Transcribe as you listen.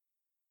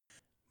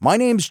My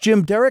name's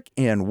Jim Derick,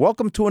 and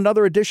welcome to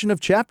another edition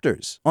of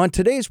Chapters. On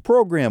today's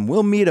program,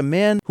 we'll meet a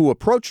man who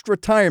approached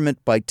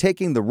retirement by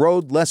taking the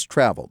road less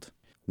traveled.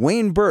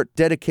 Wayne Burt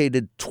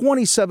dedicated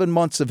 27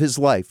 months of his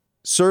life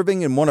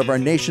serving in one of our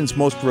nation's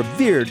most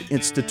revered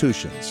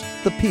institutions,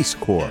 the Peace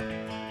Corps.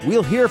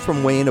 We'll hear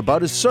from Wayne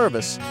about his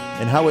service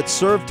and how it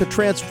served to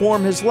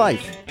transform his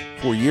life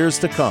for years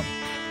to come.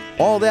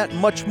 All that and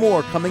much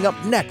more coming up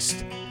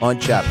next on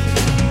Chapters.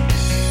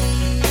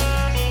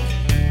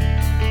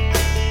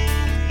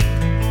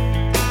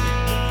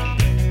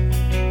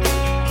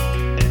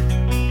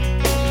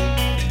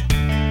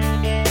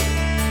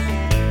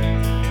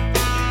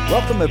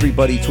 Welcome,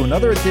 everybody, to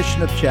another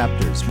edition of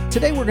Chapters.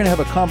 Today, we're going to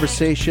have a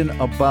conversation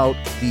about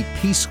the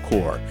Peace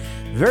Corps.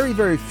 Very,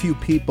 very few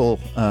people,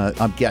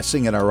 I'm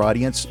guessing, in our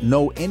audience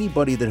know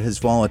anybody that has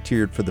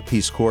volunteered for the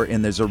Peace Corps,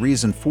 and there's a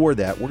reason for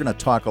that. We're going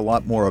to talk a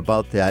lot more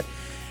about that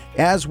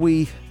as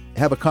we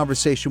have a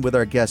conversation with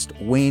our guest,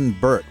 Wayne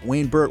Burt.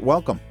 Wayne Burt,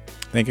 welcome.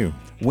 Thank you.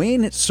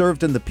 Wayne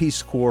served in the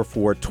Peace Corps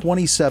for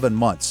 27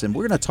 months, and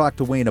we're going to talk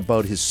to Wayne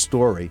about his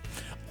story.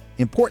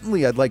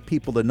 Importantly, I'd like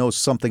people to know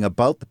something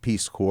about the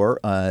Peace Corps.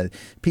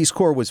 Peace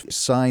Corps was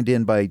signed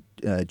in by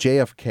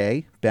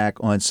JFK back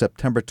on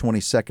September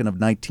 22nd of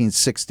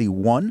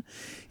 1961.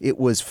 It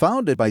was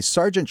founded by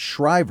Sergeant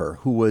Shriver,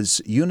 who was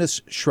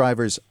Eunice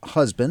Shriver's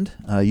husband.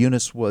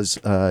 Eunice was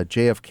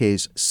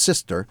JFK's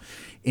sister.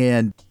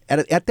 And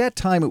at that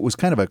time, it was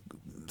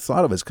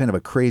thought of as kind of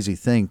a crazy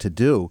thing to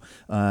do.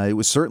 It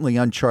was certainly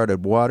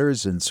uncharted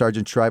waters, and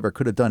Sergeant Shriver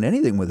could have done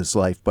anything with his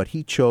life, but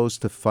he chose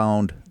to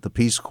found the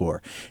Peace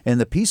Corps.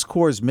 And the Peace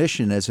Corps'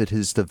 mission, as it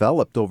has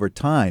developed over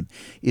time,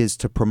 is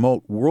to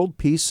promote world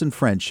peace and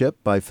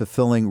friendship by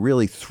fulfilling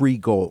really three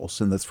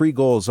goals. And the three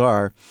goals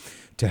are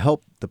to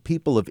help the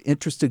people of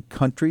interested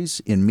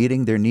countries in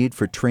meeting their need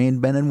for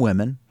trained men and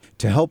women,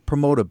 to help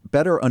promote a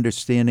better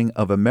understanding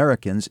of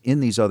Americans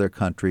in these other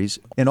countries,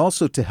 and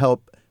also to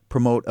help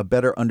promote a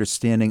better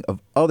understanding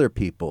of other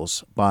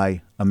peoples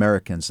by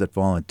Americans that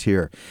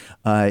volunteer.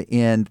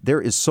 And there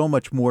is so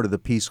much more to the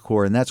Peace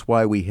Corps, and that's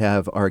why we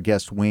have our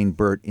guest Wayne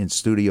Burt in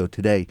studio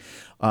today.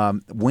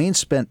 Wayne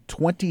spent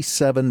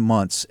 27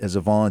 months as a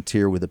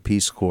volunteer with the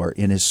Peace Corps,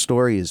 and his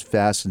story is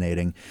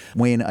fascinating.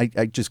 Wayne,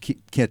 I just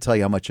can't tell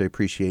you how much I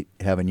appreciate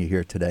having you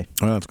here today.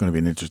 Well, it's going to be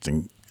an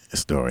interesting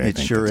story, I think.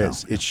 It sure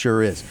is. It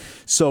sure is.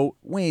 So,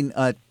 Wayne,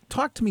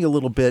 talk to me a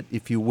little bit,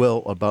 if you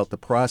will, about the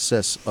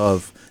process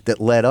that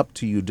led up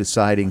to you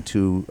deciding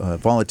to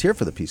volunteer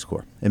for the Peace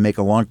Corps and make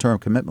a long-term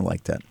commitment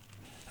like that.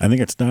 I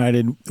think it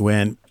started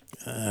when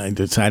I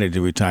decided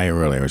to retire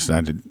early. I was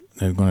going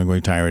to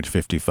retire at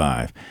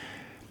 55.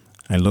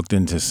 I looked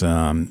into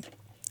some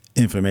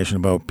information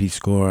about Peace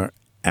Corps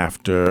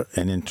after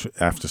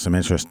some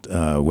interest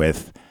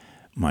with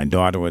my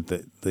daughter with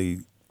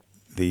the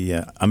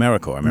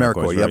AmeriCorps.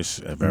 AmeriCorps is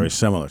very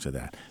similar to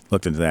that.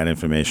 Looked into that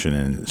information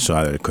and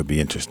saw that it could be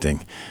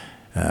interesting.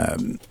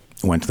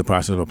 Went to the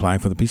process of applying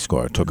for the Peace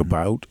Corps. It took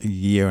about a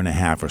year and a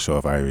half or so,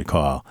 if I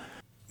recall,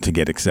 to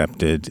get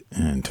accepted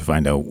and to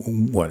find out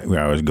where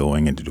I was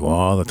going and to do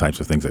all the types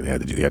of things that they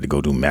had to do. They had to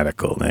go do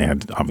medical. They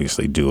had to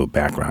obviously do a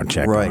background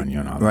check on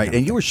you. Right.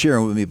 And you were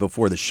sharing with me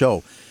before the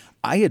show,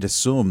 I had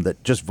assumed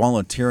that just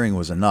volunteering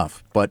was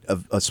enough, but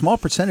a small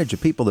percentage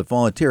of people that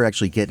volunteer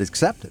actually get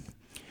accepted.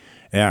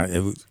 Yeah,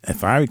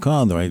 if I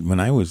recall, when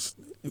I was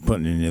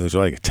putting in, it was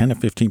like 10 to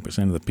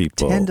 15% of the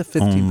people 10 to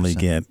 15%.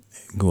 only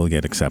will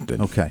get accepted.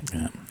 Okay.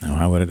 Yeah.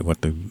 Now,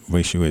 what the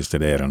ratio is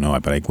today, I don't know,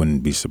 but I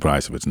wouldn't be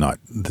surprised if it's not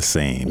the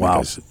same.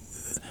 Wow.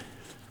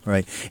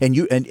 Right,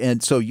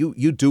 and so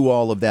you do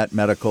all of that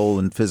medical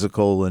and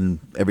physical and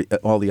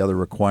all the other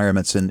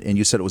requirements, and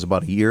you said it was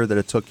about a year that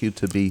it took you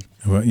to be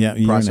a year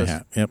and a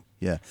half. Yep.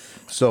 Yeah.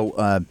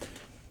 So,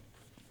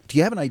 do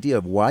you have an idea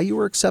of why you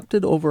were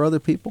accepted over other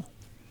people?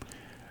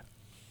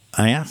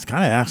 I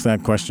kind of asked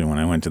that question when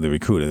I went to the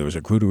recruiter. There was a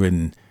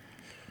recruiter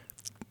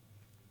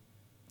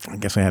I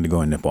guess I had to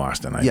go into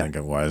Boston, I think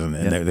it was. And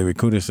the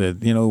recruiter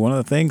said, one of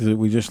the things that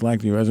we just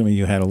liked your resume,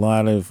 you had a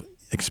lot of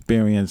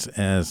experience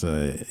as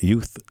a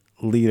youth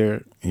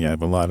leader. You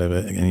have a lot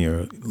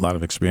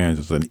of experience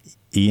as an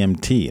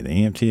EMT. And the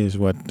EMT is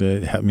what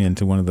helped me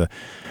into one of the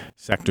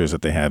sectors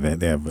that they have.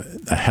 They have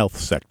a health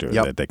sector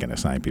that they can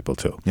assign people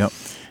to. Yep.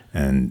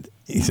 And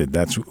he said,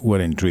 that's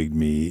what intrigued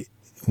me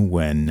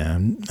when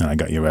I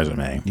got your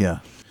resume. Yeah.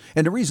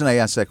 And the reason I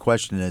asked that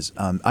question is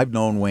I've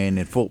known Wayne,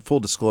 in full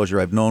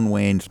disclosure, I've known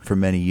Wayne for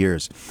many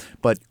years.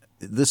 But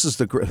this is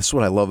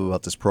what I love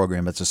about this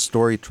program. It's a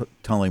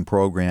storytelling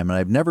program, and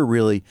I've never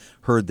really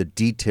heard the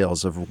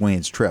details of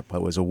Wayne's trip. I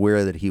was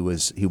aware that he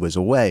was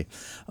away.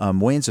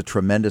 Wayne's a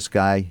tremendous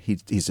guy.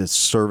 He's a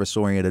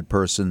service-oriented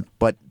person.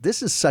 But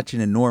this is such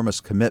an enormous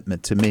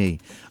commitment to me.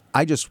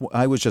 I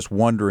was just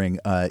wondering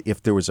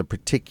if there was a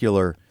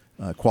particular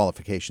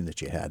qualification that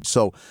you had.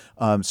 So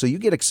you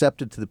get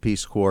accepted to the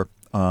Peace Corps.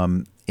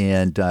 and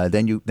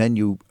then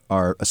you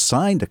are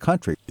assigned a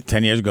country.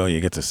 10 years ago, you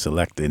get to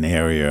select an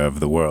area of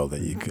the world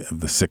of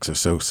the 6 or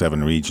so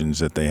 7 regions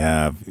that they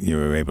have. You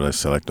were able to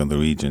select on the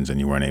regions, and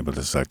you weren't able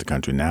to select a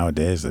country.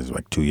 Nowadays,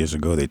 like 2 years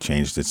ago, they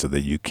changed it so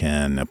that you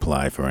can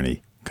apply for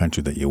any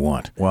country that you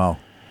want. Wow.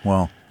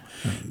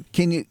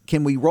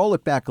 Can we roll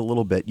it back a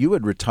little bit? You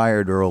had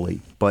retired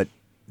early, but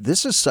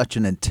this is such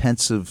an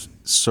intensive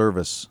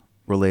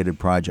service-related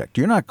project.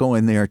 You're not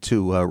going there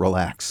to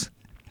relax.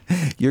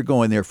 You're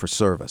going there for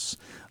service.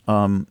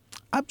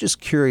 I'm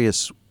just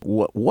curious,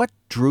 what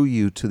drew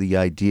you to the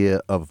idea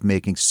of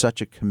making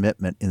such a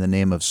commitment in the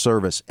name of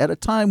service at a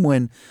time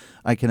when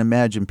I can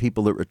imagine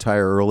people that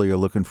retire early are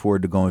looking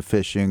forward to going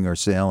fishing or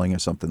sailing or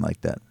something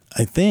like that?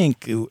 I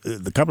think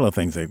the couple of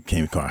things that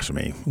came across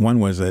me. One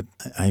was that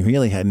I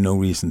really had no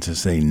reason to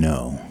say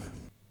no,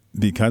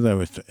 because I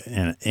was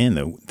and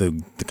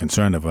the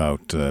concern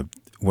about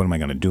what am I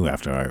going to do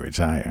after I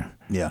retire.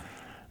 Yeah.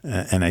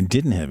 And I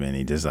didn't have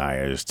any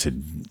desires to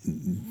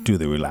do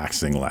the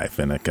relaxing life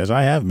in it, because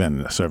I have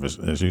been a service,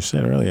 as you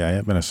said earlier, I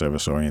have been a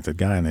service-oriented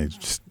guy, and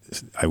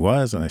I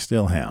was and I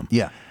still am.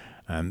 Yeah.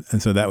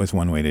 And so that was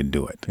one way to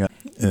do it.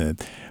 Yeah.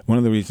 One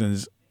of the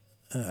reasons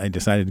I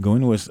decided to go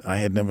in was I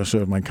had never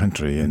served my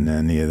country, and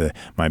then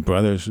my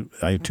brothers,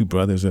 I have 2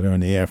 brothers that are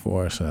in the Air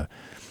Force.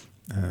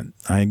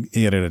 I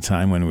ate at a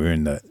time when we were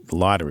in the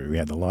lottery. We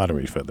had the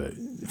lottery for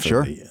the.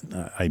 Sure.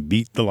 I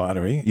beat the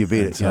lottery. You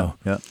beat it. So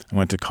yeah. I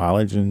went to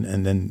college,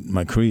 and then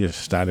my career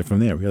started from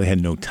there. I really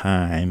had no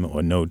time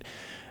or no.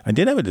 I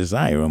did have a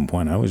desire at one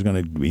point. I was going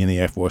to be in the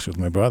Air Force with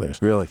my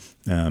brothers. Really.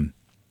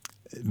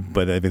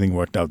 But everything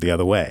worked out the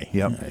other way.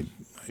 Yep.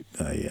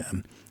 I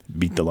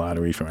beat the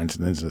lottery, for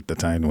instance, at the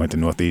time. I went to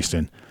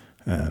Northeastern,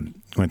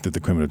 went through the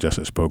criminal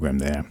justice program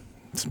there.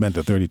 Spent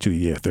a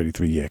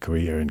 33-year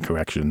career in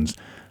corrections.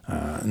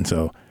 And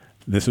so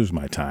this was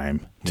my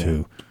time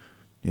to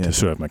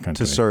serve my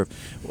country. To serve.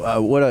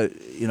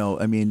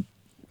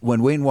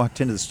 When Wayne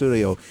walked into the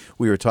studio,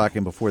 we were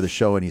talking before the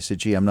show, and he said,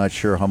 "Gee, I'm not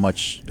sure how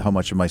much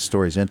of my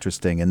story is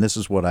interesting." And this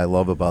is what I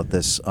love about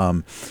this.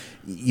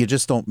 You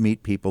just don't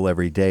meet people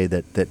every day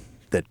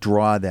that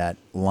draw that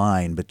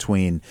line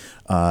between,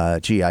 I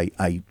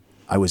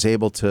was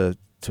able to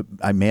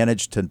I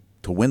managed to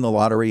win the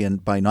lottery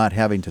and by not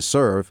having to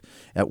serve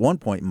at one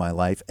point in my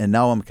life, and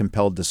now I'm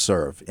compelled to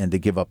serve and to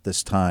give up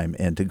this time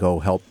and to go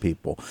help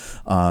people.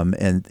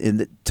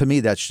 And to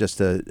me, that's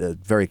just a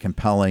very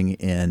compelling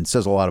and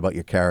says a lot about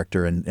your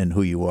character and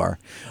who you are.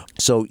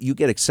 So you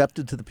get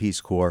accepted to the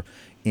Peace Corps,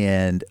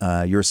 and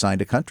you're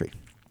assigned a country.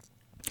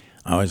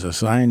 I was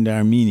assigned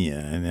Armenia,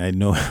 and I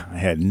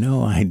had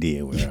no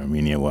idea where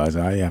Armenia was.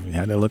 I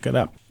had to look it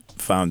up.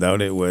 Found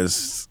out it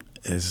was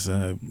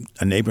a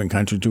neighboring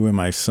country to where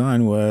my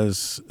son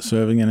was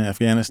serving in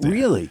Afghanistan.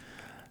 Really?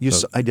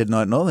 I did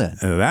not know that.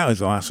 That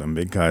was awesome,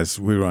 because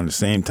we were on the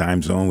same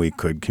time zone. We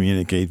could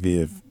communicate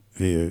via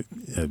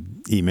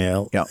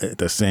email at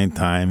the same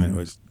time,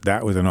 and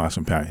that was an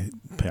awesome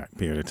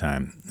period of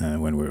time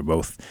when we were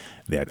both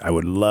there. I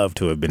would love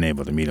to have been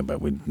able to meet him,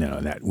 but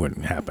that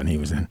wouldn't happen. He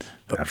was in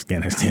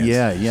Afghanistan.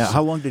 Yeah.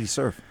 How long did he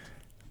serve?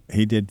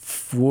 He did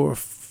 4 or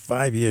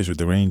 5 years with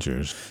the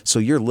Rangers. So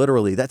you're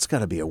literally, that's got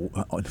to be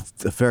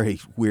a very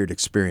weird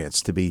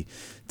experience to be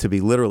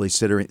literally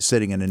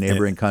sitting in a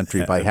neighboring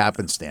country by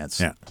happenstance.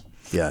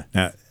 Yeah.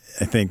 Now,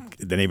 I think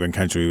the neighboring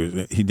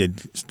country, he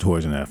did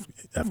tours in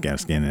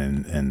Afghanistan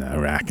and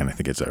Iraq, and I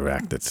think it's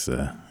Iraq that's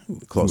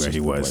closest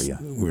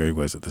where he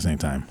was at the same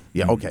time.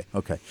 Yeah. Okay.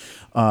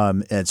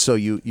 And so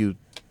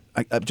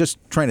I'm just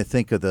trying to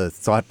think of the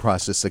thought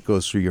process that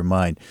goes through your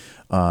mind.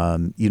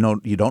 You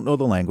don't know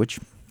the language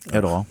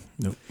at all.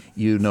 Nope.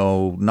 You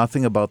know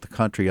nothing about the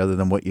country other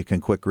than what you can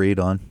quick read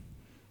on,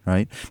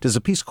 right? Does the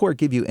Peace Corps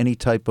give you any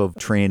type of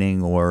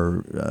training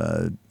or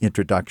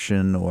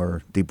introduction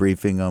or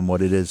debriefing on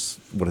what it is,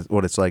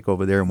 what it's like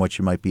over there, and what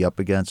you might be up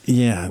against?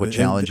 Yeah. What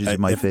challenges you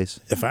might face?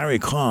 If I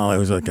recall, it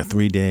was like a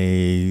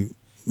 3-day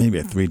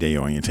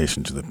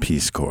orientation to the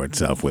Peace Corps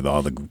itself, with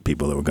all the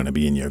people that were going to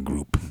be in your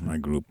group. My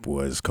group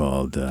was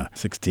called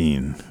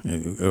 16,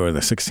 or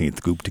the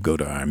 16th group to go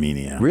to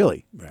Armenia.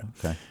 Really? Right.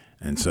 Okay.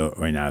 And so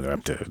right now they're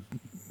up to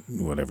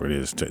whatever it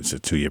is. It's a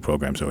 2-year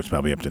program, so it's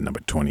probably up to number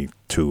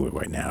 22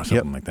 right now,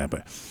 something like that.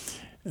 But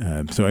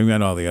so I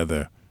met all the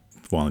other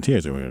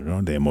volunteers.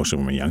 Most of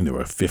them were young. There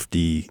were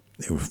 50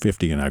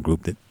 in our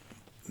group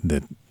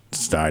that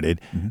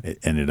started. Mm-hmm. It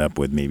ended up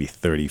with maybe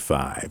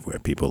 35, where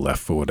people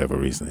left for whatever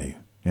reason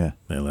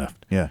they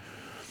left. Yeah.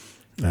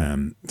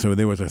 So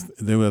there was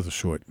a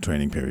short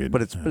training period,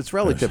 but it's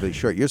relatively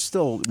short. You're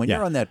still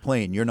you're on that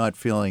plane, you're not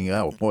feeling,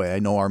 oh boy, I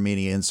know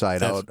Armenia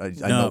inside out. I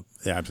know.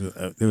 Yeah,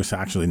 absolutely. There was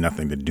actually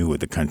nothing to do with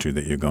the country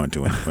that you're going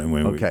to when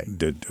we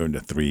did during the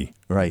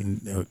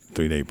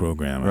 3-day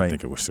program. Right. I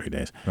think it was 3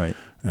 days. Right.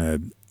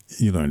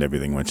 You learned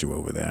everything once you were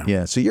over there.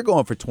 Yeah, so you're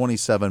going for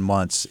 27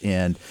 months,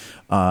 and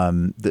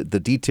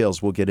the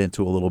details we'll get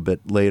into a little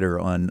bit later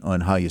on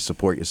how you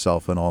support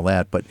yourself and all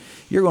that. But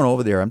you're going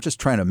over there. I'm just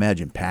trying to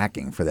imagine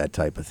packing for that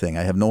type of thing.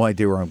 I have no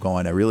idea where I'm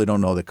going. I really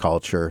don't know the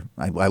culture.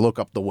 I look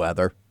up the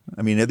weather.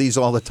 I mean, are these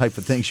all the type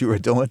of things you were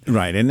doing?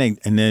 Right, and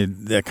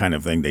that kind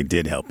of thing they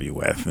did help you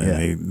with.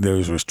 And there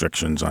was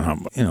restrictions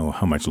on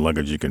how much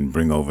luggage you can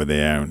bring over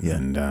there,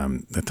 and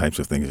the types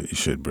of things that you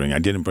should bring. I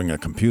didn't bring a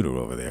computer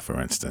over there, for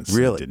instance.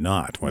 Really? I did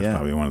not. I was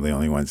probably one of the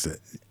only ones that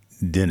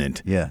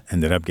didn't. Yeah.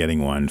 Ended up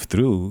getting one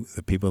through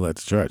the people at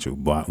the church who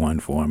bought one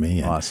for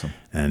me. Awesome.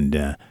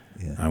 And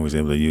I was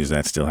able to use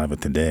that, still have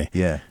it today.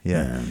 Yeah.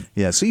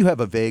 So you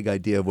have a vague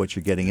idea of what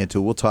you're getting into.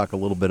 We'll talk a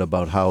little bit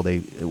about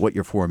what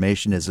your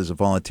formation is as a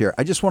volunteer.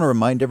 I just want to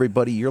remind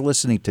everybody you're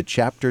listening to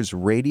Chapters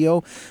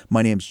Radio.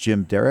 My name's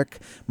Jim Derick.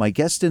 My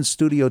guest in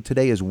studio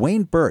today is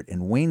Wayne Burt,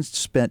 and Wayne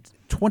spent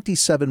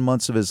 27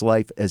 months of his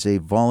life as a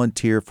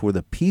volunteer for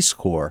the Peace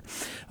Corps.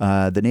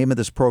 The name of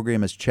this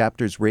program is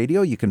Chapters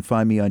Radio. You can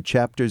find me on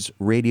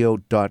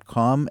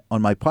chaptersradio.com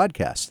on my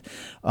podcast.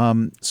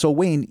 So,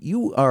 Wayne,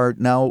 you are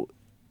now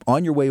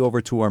on your way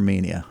over to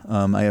Armenia.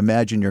 I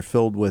imagine you're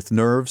filled with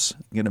nerves.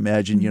 You can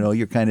imagine,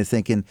 you're kind of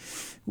thinking,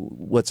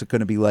 what's it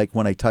going to be like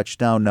when I touch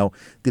down? Now,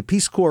 the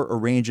Peace Corps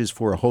arranges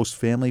for a host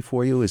family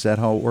for you. Is that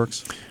how it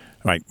works?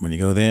 Right. When you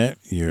go there,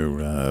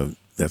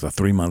 there's a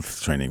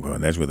 3-month training program.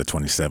 That's where the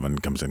 27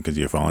 comes in, because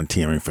you're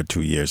volunteering for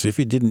 2 years. If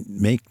you didn't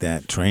make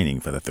that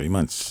training for the 3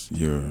 months,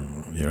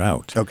 you're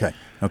out. Okay.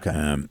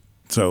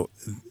 So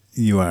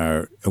you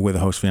are with a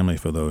host family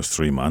for those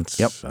 3 months.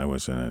 Yep. I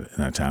was in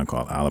a town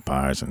called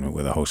Alipars, and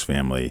with a host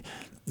family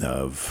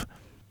of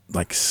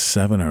like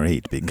 7 or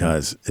 8,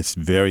 because it's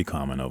very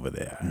common over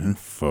there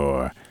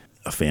for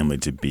a family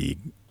to be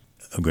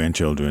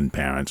grandchildren,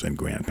 parents, and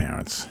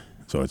grandparents.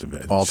 So it's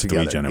all it's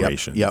together. 3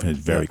 generations. Yep. It's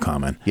very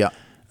common. Yeah.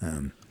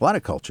 A lot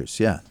of cultures,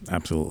 yeah.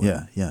 Absolutely.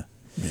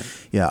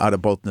 Yeah, out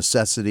of both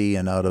necessity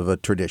and out of a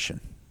tradition.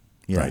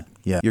 Yeah. Right.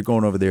 Yeah. You're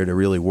going over there to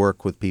really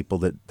work with people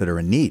that are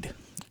in need,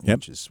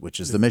 Yep.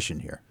 which is the mission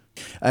here.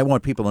 I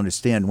want people to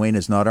understand Wayne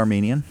is not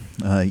Armenian.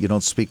 You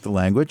don't speak the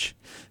language.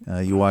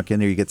 You walk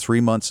in there, you get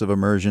 3 months of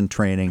immersion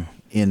training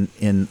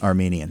in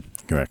Armenian.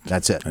 Correct.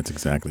 That's it. That's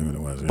exactly what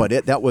it was. Yeah.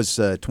 But that was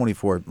not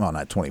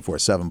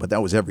 24/7, but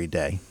that was every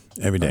day.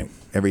 Every day.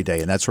 Every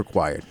day, and that's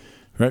required.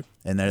 Right.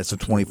 And then it's a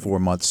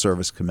 24-month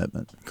service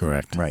commitment.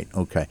 Correct. Right.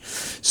 Okay.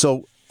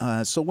 So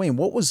Wayne,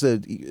 what was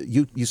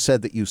you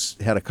said that you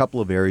had a couple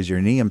of areas. You're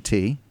an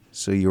EMT,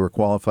 so you were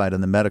qualified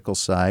on the medical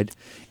side.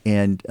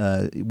 And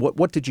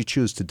what did you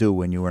choose to do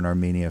when you were in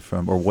Armenia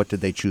or what did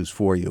they choose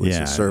for you as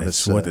a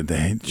service? What did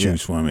they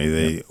choose for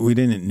me? We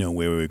didn't know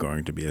where we were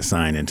going to be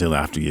assigned until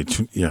after you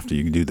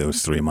do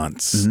those 3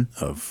 months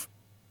of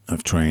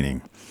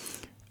training.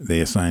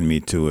 They assigned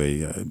me to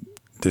a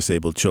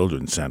disabled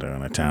children's center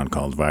in a town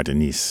called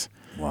Vardanis.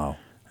 Wow.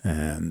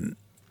 And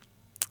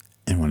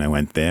when I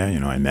went there,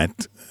 I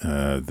met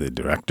the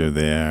director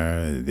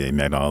there. They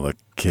met all the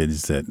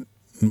kids that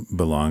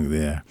belonged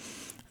there.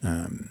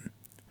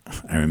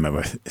 I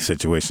remember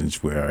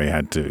situations where I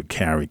had to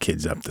carry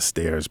kids up the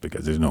stairs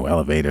because there's no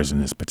elevators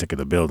in this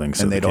particular building.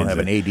 So and they don't have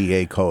an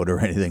ADA code or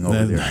anything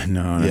over there.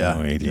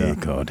 No ADA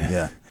code.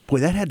 Yeah. Boy,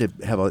 that had to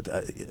have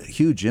a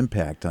huge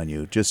impact on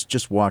you,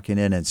 just walking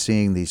in and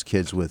seeing these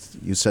kids with,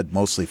 you said,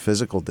 mostly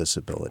physical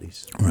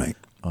disabilities. Right.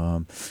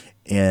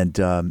 And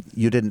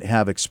you didn't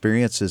have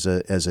experience as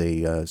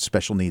a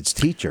special needs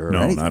teacher or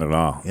anything. No, not at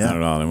all. Yeah. Not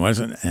at all. It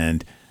wasn't.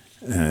 And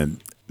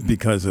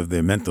because of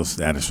their mental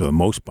status, for the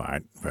most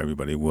part, for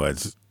everybody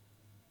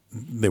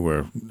they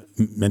were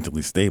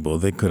mentally stable.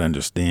 They could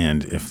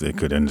understand, if they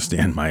could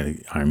understand my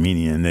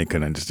Armenian, they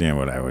could understand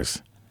what I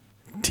was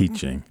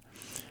teaching.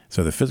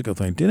 So the physical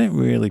thing didn't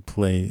really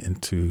play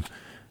into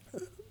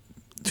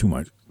too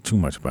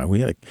much part.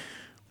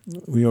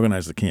 We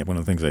organized the camp. One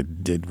of the things I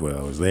did while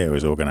I was there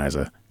was organize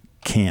a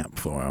camp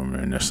for them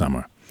in the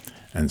summer.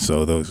 And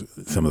so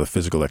some of the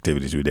physical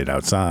activities we did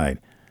outside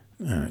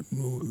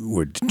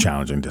were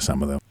challenging to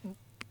some of them.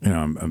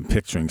 I'm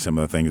picturing some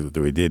of the things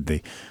that we did.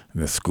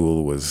 The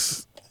school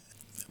was,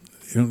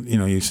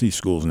 you see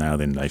schools now,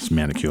 they're nice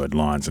manicured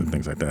lawns and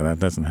things like that. That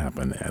doesn't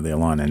happen. Their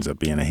lawn ends up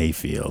being a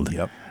hayfield.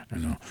 Yep.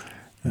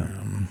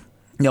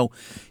 Now,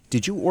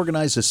 did you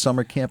organize a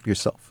summer camp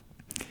yourself?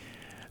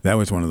 That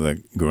was one of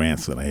the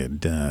grants that I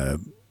had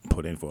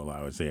put in for while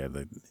I was there.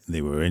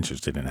 They were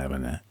interested in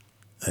having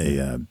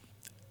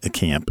a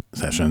camp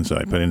session, so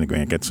I put in the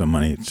grant, get some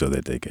money so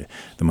that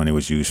the money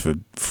was used for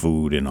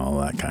food and all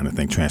that kind of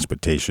thing,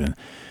 transportation.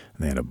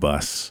 They had a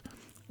bus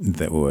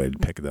that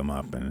would pick them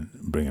up and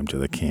bring them to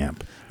the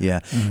camp. Yeah.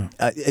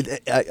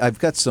 I've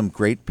got some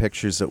great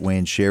pictures that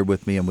Wayne shared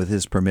with me, and with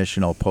his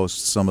permission, I'll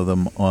post some of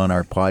them on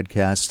our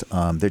podcast.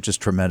 They're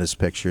just tremendous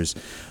pictures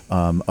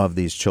of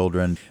these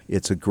children.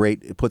 It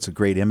puts a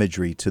great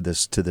imagery to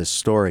this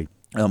story.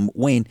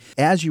 Wayne,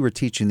 as you were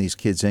teaching these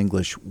kids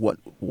English,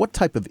 what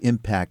type of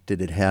impact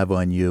did it have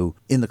on you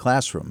in the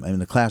classroom, in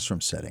the classroom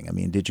setting? I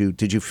mean, did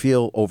you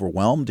feel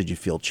overwhelmed? Did you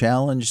feel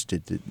challenged?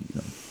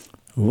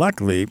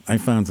 Luckily, I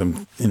found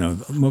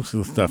most of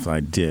the stuff I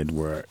did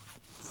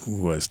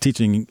was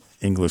teaching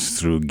English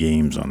through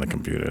games on the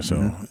computer.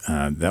 So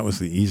that was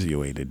the easier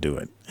way to do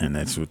it. And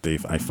that's what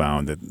I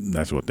found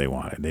that's what they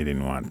wanted. They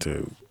didn't want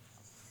to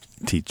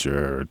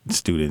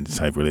teacher-student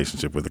type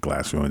relationship with the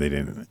classroom. They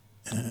didn't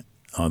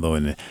Although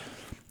in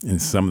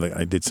some of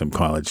I did some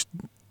college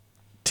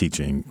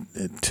teaching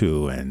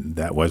too, and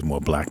that was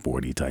more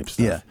blackboardy type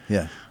stuff. Yeah,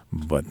 yeah.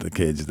 But the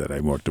kids that I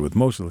worked with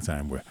most of the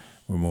time were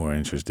more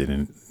interested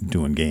in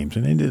doing games,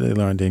 and they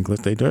learned English.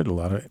 They did a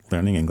lot of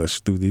learning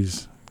English through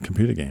these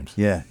computer games.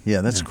 Yeah,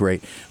 that's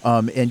great.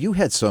 And you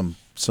had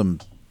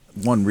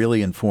one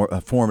really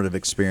formative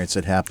experience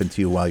that happened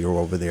to you while you were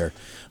over there.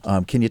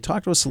 Can you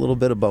talk to us a little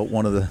bit about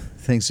one of the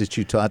things that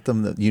you taught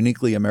them, that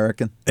uniquely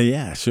American?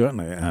 Yeah,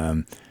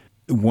 certainly.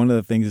 One of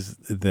the things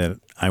that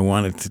I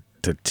wanted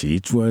to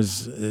teach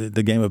was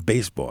the game of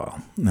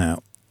baseball.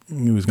 Now,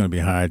 it was going to be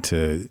hard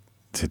to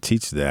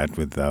teach that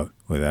without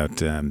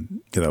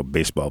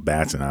baseball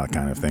bats and all that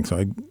kind of thing. So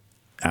I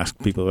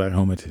asked people at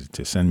home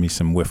to send me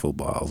some wiffle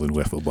balls and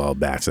wiffle ball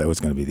bats. That was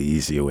going to be the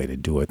easier way to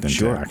do it than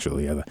to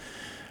actually other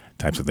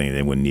types of things.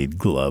 They wouldn't need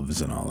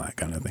gloves and all that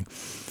kind of thing.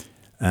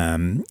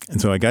 And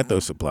so I got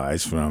those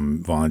supplies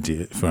from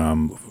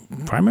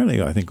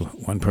primarily, I think,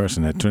 one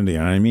person at Trinity,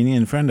 an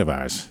Armenian friend of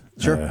ours,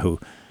 who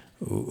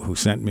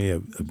sent me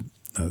a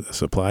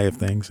supply of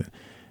things.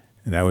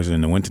 And that was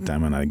in the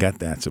wintertime, and I got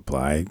that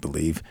supply, I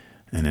believe.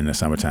 And in the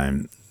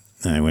summertime,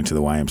 I went to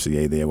the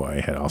YMCA there, where I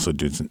had also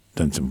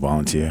done some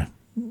volunteer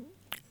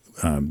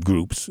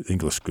groups,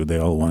 English. They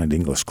all wanted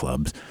English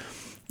clubs,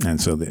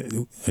 and so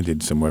I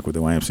did some work with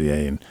the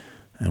YMCA.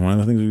 And one of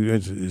the things we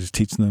did is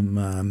teach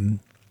them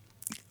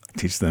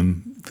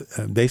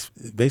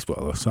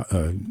baseball or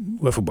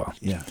wiffle ball.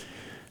 Yeah,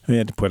 we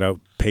had to put out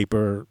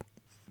paper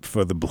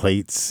for the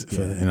plates,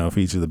 for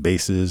each of the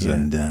bases,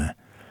 and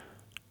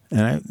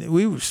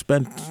we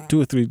spent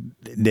 2 or 3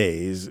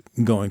 days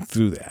going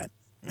through that.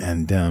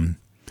 And then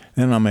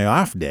on my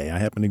off day, I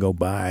happened to go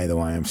by the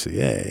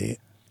YMCA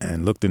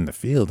and looked in the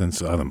field and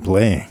saw them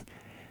playing.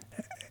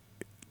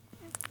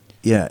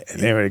 Yeah, and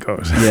there it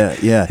goes.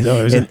 Yeah.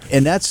 So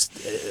and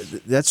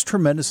that's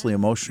tremendously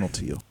emotional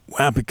to you.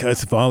 Well,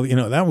 because of all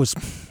that was,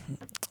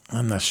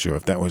 I'm not sure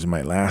if that was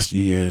my last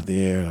year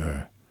there,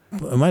 or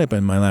it might have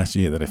been my last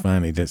year that I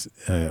finally just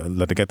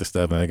let I get the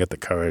stuff and I got the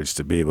courage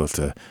to be able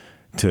to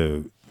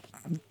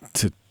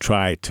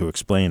try to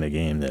explain a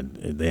game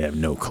that they have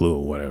no clue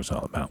what it was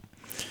all about.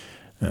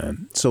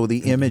 So the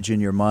image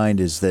in your mind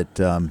is that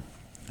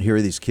here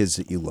are these kids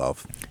that you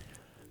love.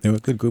 They were a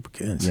good group of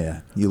kids.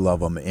 Yeah, you love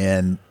them,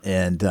 and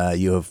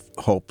you have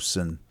hopes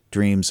and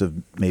dreams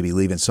of maybe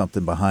leaving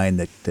something behind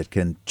that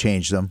can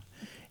change them.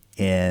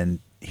 And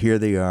here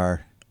they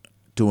are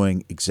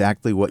doing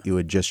exactly what you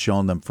had just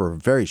shown them for a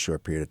very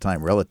short period of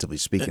time, relatively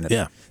speaking.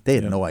 They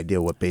had no idea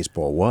what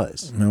baseball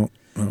was. No.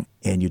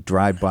 And you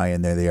drive by,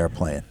 and there they are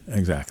playing.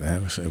 Exactly.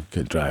 That was a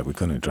good drive. We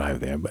couldn't drive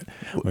there, but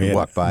we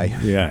walk by.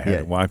 Yeah, I had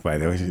to walk by.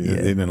 We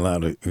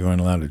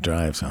weren't allowed to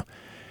drive, so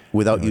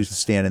without you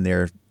standing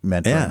there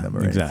mentoring them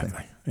or anything.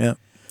 Exactly. Yeah,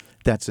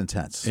 that's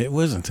intense. It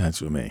was intense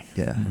for me.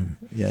 Yeah,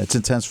 it's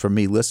intense for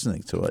me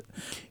listening to it.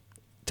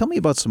 Tell me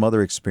about some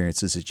other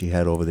experiences that you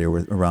had over there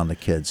around the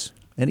kids.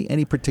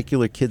 Any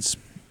particular kids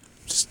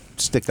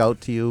stick out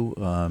to you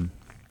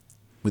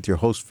with your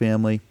host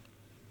family?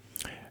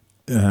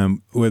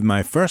 With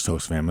my first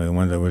host family, the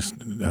one that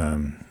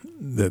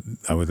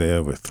I was there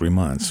over 3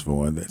 months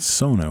for, that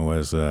Sona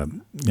was a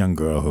young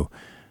girl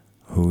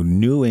who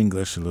knew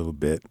English a little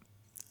bit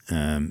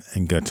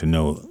and got to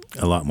know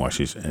a lot more.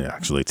 She's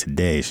actually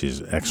today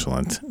she's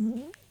excellent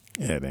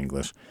at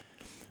English,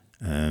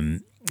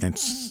 but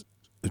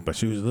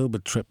she was a little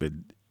bit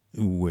trepid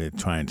with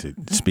trying to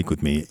speak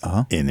with me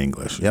in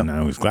English. Yep. And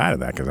I was glad of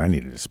that because I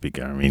needed to speak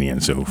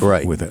Armenian, so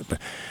with it. But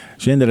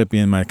she ended up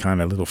being my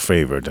kind of little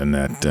favorite in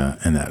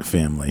that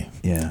family.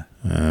 Yeah.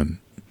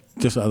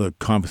 Just other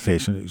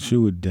conversation. She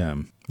would.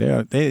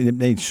 They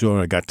made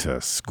sure I got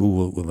to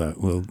school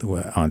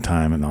on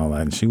time and all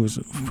that. And she was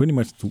pretty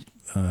much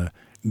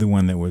the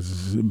one that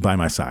was by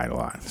my side a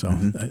lot. So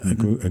I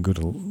grew to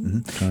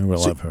kind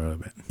of love her a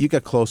bit. You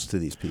got close to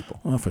these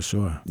people. Oh, for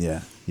sure.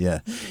 Yeah.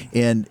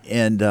 And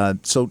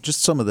so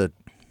just some of the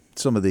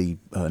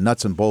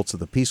nuts and bolts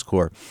of the Peace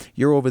Corps.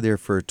 You're over there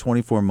for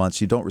 24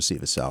 months. You don't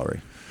receive a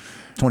salary.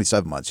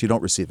 27 months. You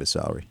don't receive a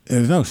salary.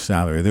 There's no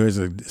salary. There is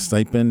a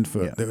stipend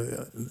for.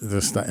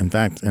 In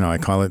fact, I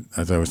call it,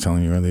 as I was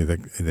telling you earlier,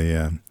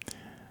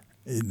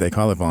 they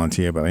call it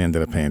volunteer, but I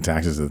ended up paying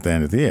taxes at the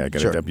end of the year. I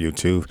got a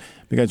W-2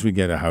 because we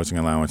get a housing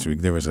allowance.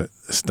 There was a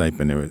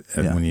stipend.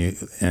 When you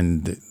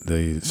end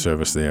the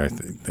service there, I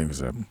think there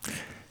was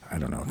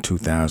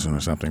 $2,000 or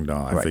something.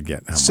 I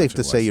forget how much. Safe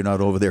to say you're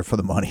not over there for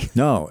the money.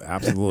 No,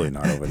 absolutely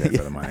not over there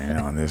for the money.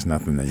 And there's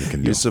nothing that you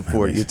can do.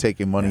 You're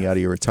taking money out of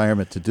your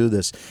retirement to do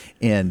this,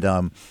 and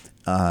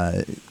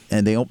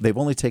they've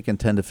only taken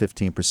 10 to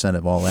 15%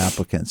 of all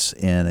applicants.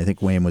 And I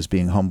think Wayne was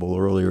being humble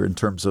earlier in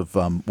terms of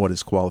what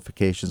his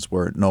qualifications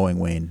were, knowing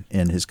Wayne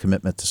and his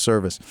commitment to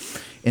service.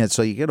 And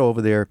so you get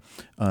over there.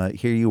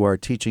 Here you are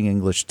teaching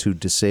English to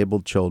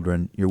disabled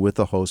children. You're with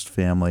a host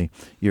family.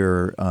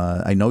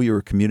 I know you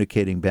were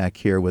communicating back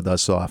here with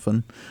us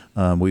often.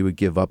 We would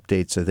give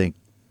updates, I think,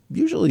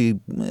 usually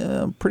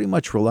pretty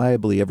much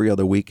reliably every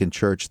other week in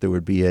church there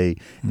would be a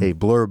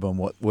blurb on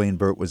what Wayne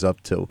Burt was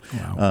up to.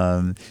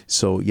 Wow.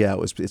 So yeah,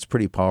 it's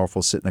pretty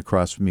powerful sitting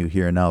across from you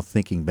here now,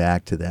 thinking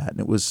back to that. And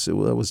it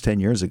was 10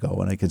 years ago,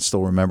 and I can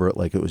still remember it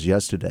like it was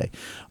yesterday.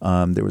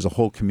 There was a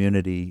whole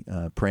community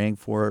praying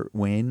for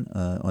Wayne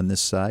on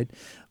this side,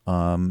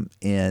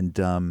 and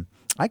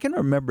I can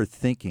remember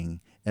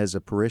thinking, as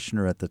a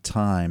parishioner at the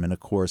time, and of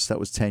course that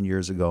was 10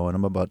 years ago, and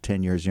I'm about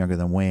 10 years younger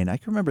than Wayne, I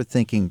can remember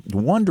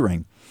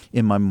wondering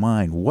in my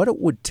mind what it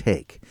would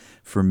take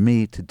for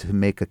me to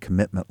make a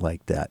commitment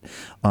like that.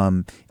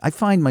 I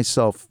find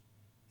myself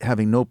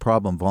having no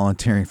problem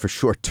volunteering for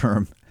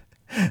short-term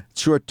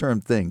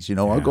things.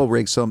 I'll go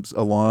rake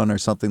a lawn or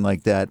something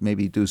like that,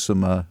 maybe do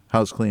some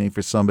house cleaning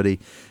for somebody.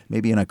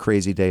 Maybe on a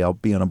crazy day I'll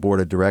be on a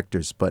board of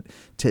directors. But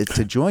to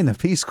join the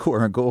Peace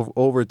Corps and go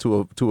over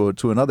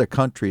to another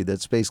country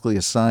that's basically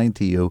assigned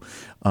to you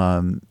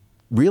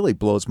really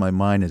blows my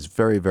mind. Is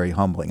very, very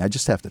humbling. I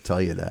just have to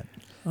tell you that.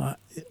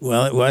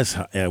 Well, it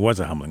was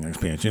a humbling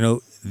experience.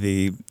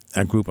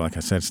 Our group, like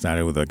I said,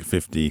 started with like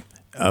 50.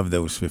 Of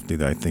those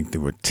 50, I think there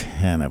were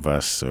 10 of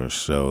us or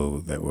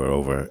so that were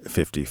over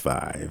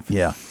 55.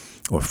 Yeah.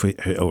 Or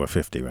over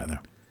 50, rather.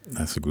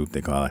 That's the group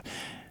they call it.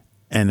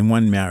 And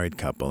one married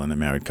couple, and the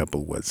married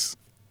couple was,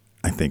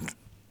 I think,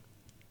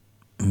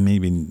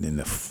 maybe in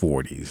the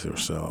 40s or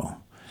so.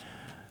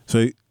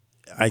 So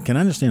I can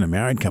understand a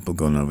married couple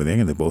going over there,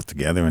 and they're both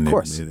together, and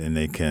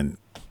they can,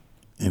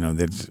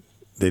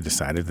 they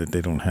decided that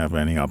they don't have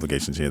any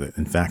obligations here.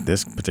 In fact,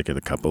 this particular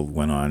couple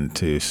went on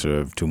to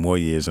serve 2 more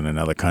years in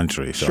another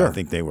country. So I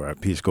think they were a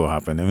Peace Corps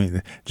hopping. I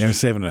mean, they were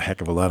saving a heck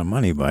of a lot of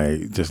money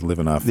by just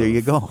living off. There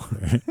you go.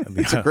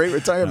 It's a great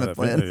retirement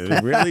plan.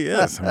 It really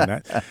is.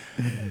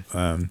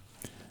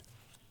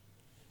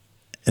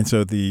 And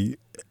so the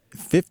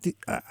 50,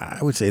 I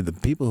would say the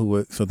people who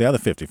were, so the other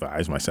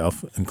 55s,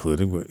 myself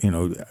included,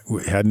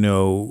 had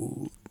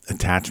no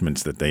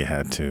attachments that they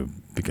had to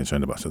be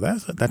concerned about. So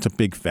that's a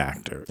big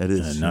factor. That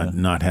is.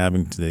 Not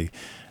having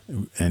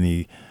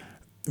any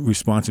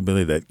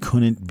responsibility that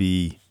couldn't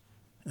be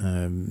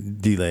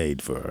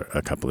delayed for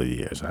a couple of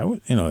years.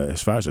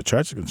 As far as the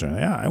church is concerned,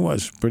 I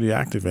was pretty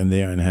active in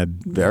there and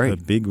had a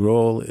big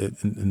role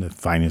in the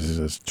finances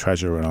as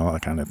treasurer and all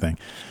that kind of thing.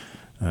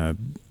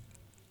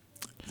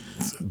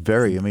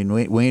 Very. I mean,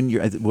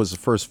 Wayne was the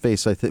first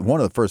face, I think, one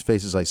of the first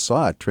faces I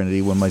saw at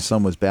Trinity when my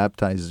son was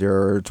baptized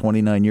there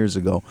 29 years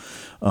ago.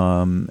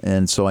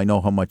 And so I know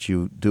how much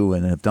you do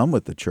and have done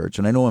with the church.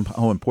 And I know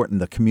how important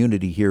the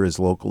community here is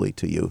locally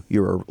to you.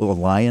 You're a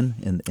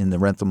lion in the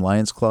Rentham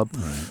Lions Club.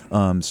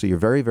 Right. So you're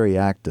very, very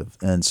active.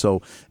 And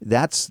so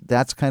that's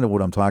kind of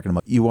what I'm talking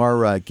about. You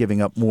are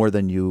giving up more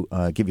than you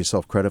give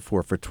yourself credit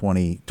for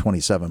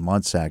 27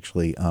 months,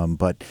 actually.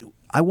 But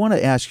I want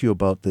to ask you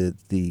about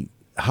the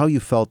how you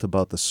felt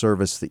about the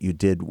service that you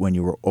did when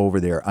you were over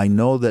there. I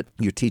know that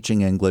you're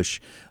teaching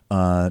English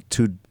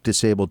to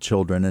disabled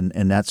children,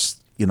 and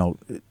that's,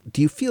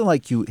 do you feel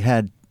like you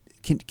had,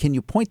 can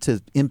you point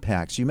to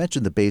impacts? You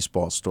mentioned the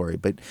baseball story,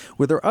 but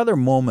were there other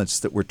moments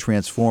that were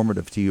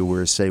transformative to you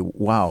where you say,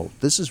 wow,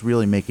 this is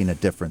really making a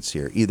difference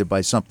here, either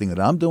by something that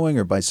I'm doing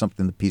or by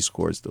something the Peace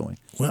Corps is doing?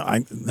 Well,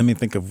 let me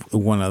think of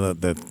one other,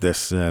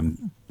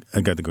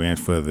 I got the grant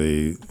for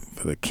the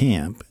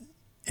camp,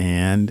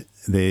 and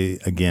they,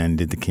 again,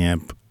 did the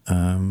camp.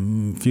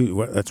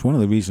 That's one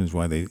of the reasons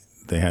why they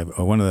have,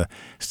 or one of the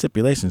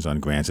stipulations on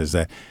grants is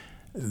that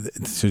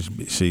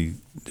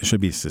it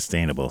should be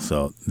sustainable.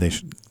 So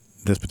this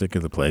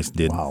particular place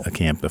did a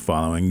camp the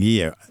following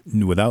year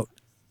without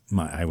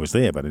I was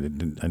there, but I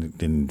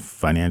didn't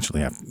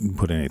financially have to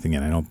put anything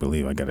in. I don't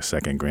believe I got a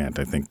second grant.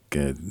 I think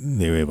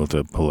they were able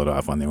to pull it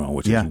off on their own,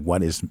 which is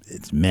what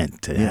it's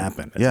meant to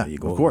happen. Yeah, you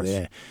go of course. over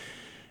there,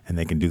 and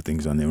they can do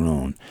things on their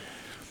own.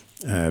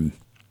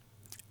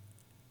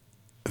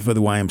 For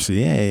the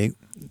YMCA,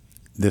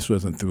 this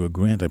wasn't through a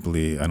grant, I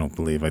don't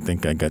believe. I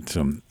think I got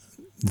some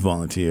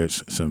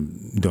volunteers,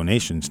 some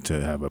donations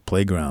to have a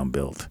playground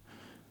built.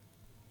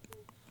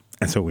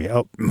 And so we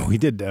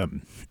did,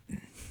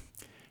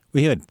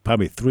 we had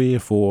probably 3 or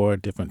 4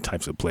 different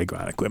types of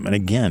playground equipment,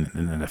 again,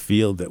 in a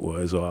field that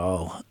was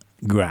all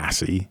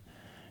grassy.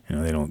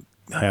 They don't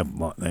have,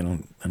 I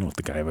don't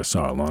think I ever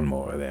saw a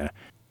lawnmower there.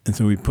 And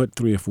so we put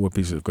 3 or 4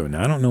 pieces of equipment.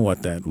 Now, I don't know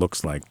what that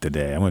looks like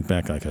today. I went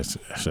back, like I said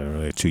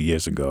earlier, 2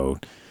 years ago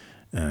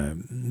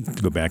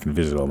to go back and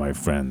visit all my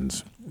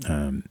friends.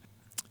 And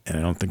I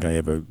don't think I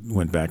ever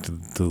went back to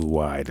the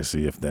Y to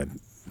see if that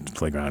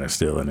playground is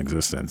still in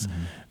existence.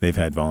 Mm-hmm. They've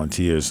had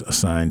volunteers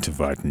assigned to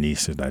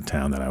Vartanese, that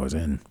town that I was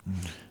in.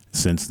 Mm-hmm.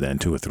 Since then,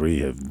 2 or 3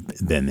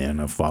 have been there, and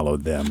I've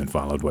followed them and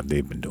followed what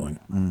they've been doing.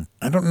 Mm.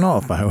 I don't know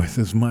if I was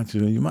as much.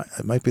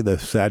 It might be the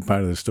sad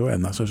part of the story.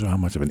 I'm not so sure how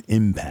much of an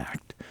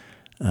impact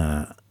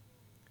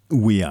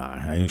we are.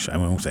 I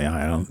won't say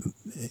I don't.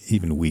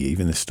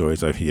 Even the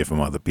stories I hear from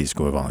other Peace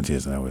Corps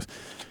volunteers, and I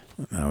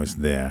was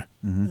there.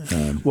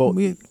 Mm-hmm. Well,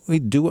 we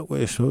do what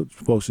we're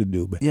supposed to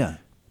do. But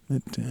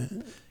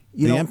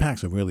The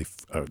impacts are really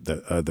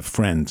the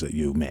friends that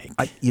you make.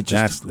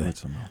 That's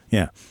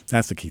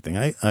the key thing.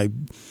 I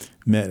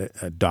met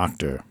a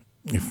doctor,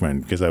 a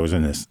friend, because I was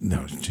in this.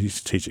 No,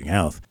 she's teaching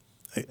health.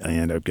 I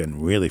ended up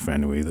getting really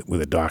friendly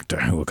with a doctor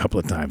who a couple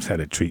of times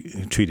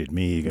treated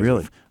me.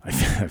 Really? I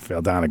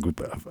fell down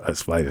a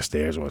flight of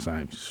stairs once.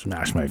 I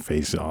smashed my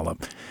face all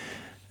up,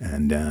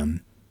 and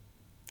then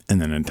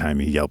in time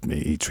he helped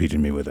me. He treated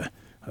me with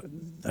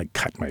I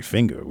cut my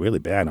finger really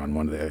bad on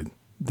one of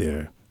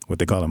their what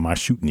they call a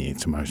marshutney.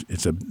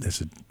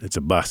 It's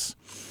a bus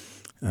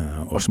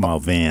or small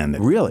van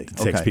that really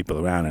takes people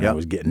around, and I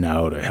was getting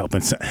out or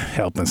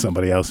helping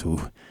somebody else who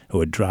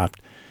had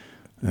dropped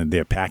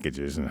their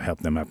packages and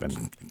helped them up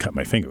and cut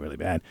my finger really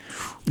bad.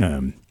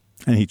 And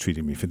he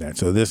treated me for that.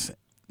 So this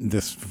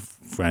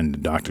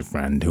friend, doctor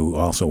friend, who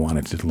also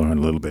wanted to learn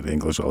a little bit of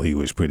English, well, he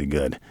was pretty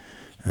good.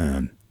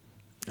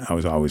 I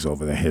was always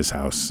over at his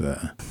house.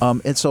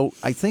 And so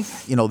I think,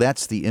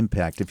 that's the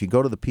impact. If you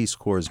go to the Peace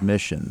Corps'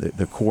 mission,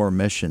 the core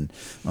mission,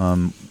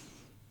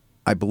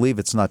 I believe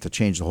it's not to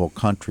change the whole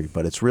country,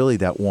 but it's really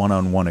that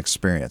one-on-one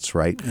experience,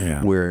 right?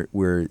 Yeah.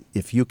 Where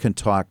if you can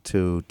talk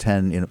to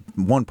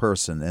one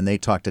person and they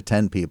talk to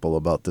 10 people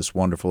about this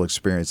wonderful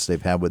experience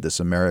they've had with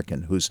this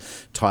American who's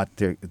taught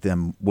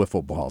them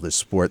wiffle ball, this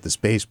sport, this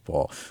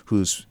baseball,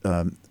 who's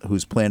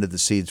planted the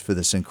seeds for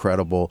this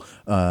incredible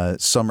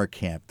summer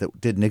camp that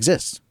didn't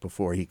exist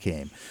before he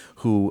came,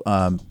 who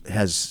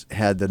has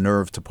had the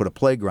nerve to put a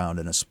playground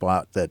in a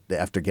spot that,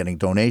 after getting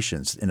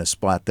donations, in a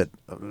spot that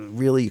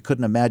really you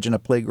couldn't imagine a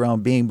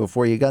playground being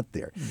before you got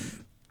there.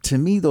 To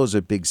me, those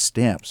are big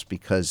stamps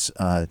because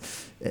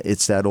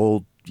it's that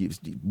old,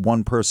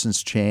 one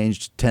person's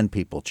changed, 10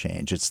 people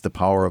change. It's the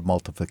power of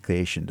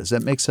multiplication. Does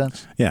that make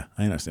sense? Yeah,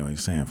 I understand what you're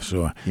saying for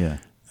sure. Yeah.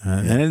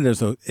 And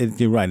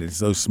you're right. It's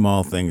those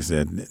small things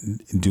that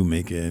do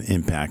make an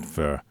impact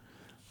for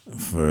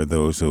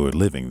those who are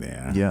living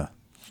there. Yeah.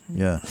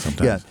 Yeah.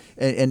 Sometimes.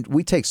 Yeah. And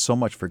we take so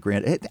much for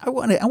granted. I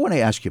want to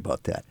ask you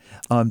about that.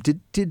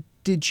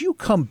 Did you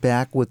come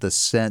back with a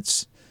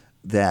sense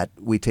that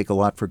we take a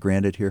lot for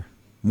granted here,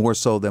 more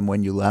so than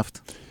when you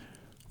left?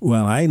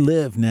 Well, I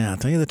live now. I'll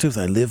tell you the truth.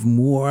 I live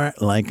more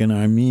like an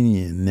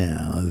Armenian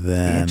now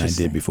than I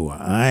did before.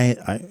 I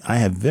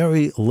have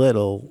very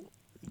little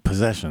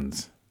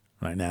possessions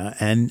right now,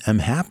 and I'm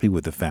happy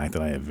with the fact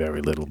that I have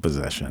very little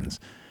possessions.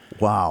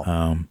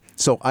 Wow.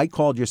 So I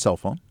called your cell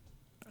phone,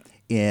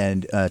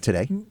 and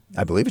today,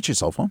 I believe it's your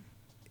cell phone,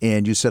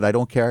 and you said, I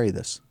don't carry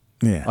this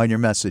on your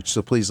message,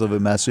 so please leave a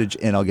message,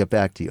 and I'll get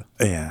back to you.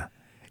 Yeah.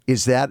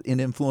 Is that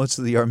an influence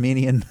of the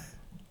Armenian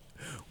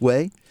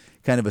way?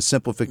 Kind of a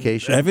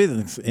simplification?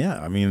 Everything's,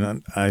 I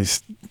mean,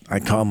 I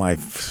call my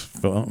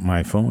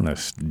phone a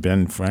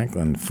Ben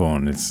Franklin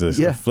phone. It's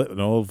an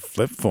old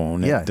flip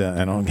phone. I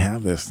don't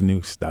have this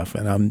new stuff,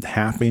 and I'm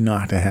happy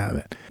not to have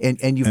it.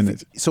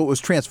 So it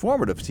was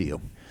transformative to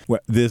you.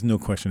 Well, there's no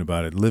question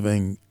about it.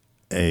 Living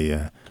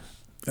a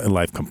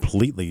life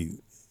completely.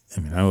 I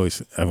mean, I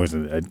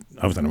wasn't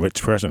a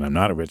rich person. I'm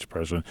not a rich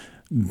person,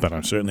 but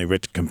I'm certainly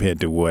rich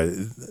compared to what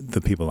the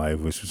people I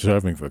was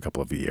serving for a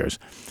couple of years.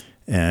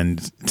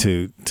 And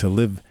to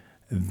live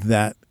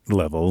that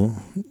level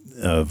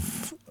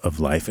of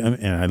life,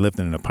 and I lived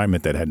in an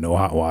apartment that had no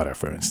hot water,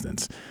 for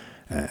instance,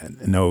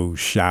 no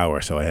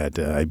shower. So I had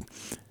to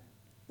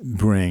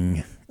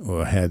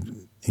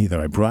either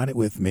I brought it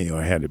with me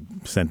or I had it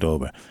sent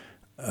over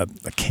a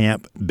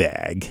camp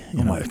bag,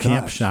 a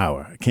camp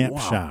shower,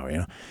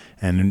 shower,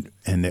 and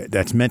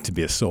that's meant to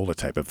be a solar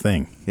type of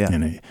thing. Yeah.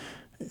 And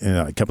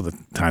a couple of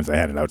times I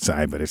had it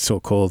outside, but it's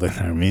so cold in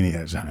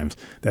Armenia at times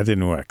that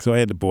didn't work. So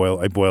I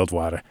boiled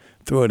water,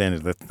 threw it into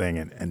the thing,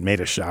 and made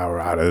a shower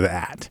out of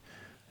that.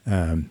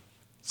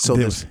 So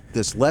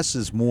this less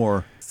is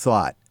more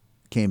thought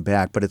came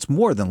back, but it's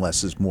more than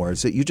less is more.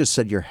 Is that you just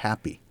said you're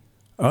happy?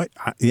 Oh,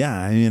 yeah.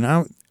 I mean,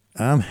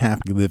 I'm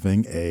happy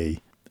living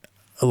a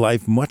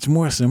life much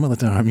more similar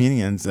to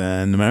Armenians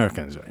and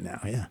Americans right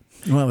now. Yeah.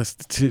 Well, it's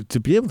to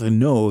be able to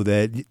know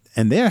that,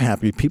 and they're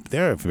happy people.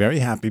 They're very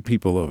happy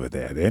people over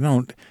there. They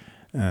don't,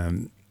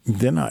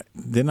 they're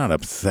not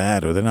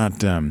upset or they're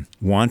not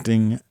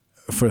wanting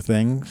for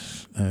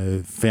things.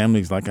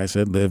 Families, like I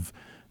said, live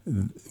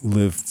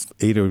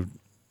 8 or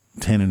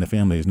 10 in a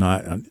family is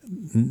not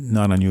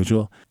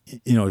unusual.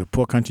 A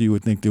poor country, you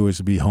would think there was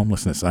to be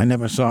homelessness. I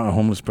never saw a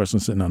homeless person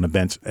sitting on a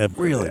bench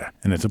ever. Really? There.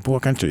 And it's a poor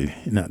country.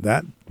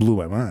 That blew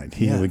my mind.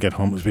 Here we get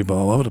homeless people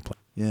all over the place.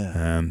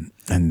 Yeah.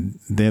 And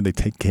there they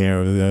take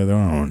care of their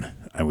own,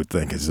 I would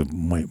think is the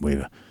right way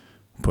to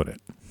put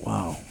it.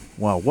 Wow.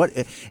 What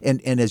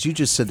and as you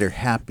just said, they're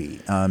happy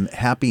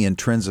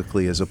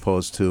intrinsically as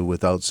opposed to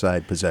with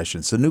outside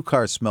possessions. The new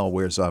car smell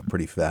wears off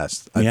pretty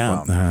fast. I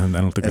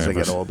don't think as I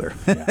get older.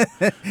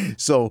 Yeah.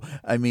 So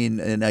I mean,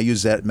 and I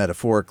use that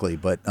metaphorically,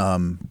 but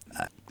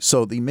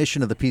so the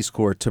mission of the Peace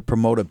Corps to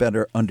promote a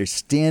better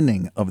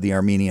understanding of the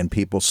Armenian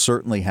people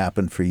certainly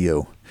happened for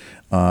you,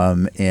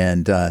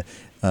 and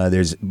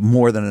there's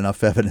more than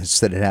enough evidence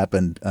that it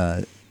happened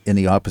in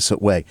the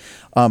opposite way.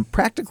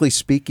 Practically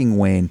speaking,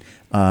 Wayne,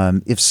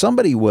 if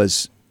somebody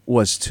was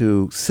was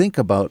to think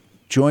about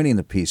joining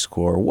the Peace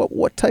Corps,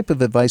 what type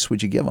of advice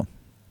would you give them?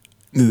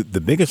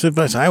 The biggest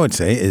advice I would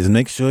say is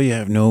make sure you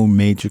have no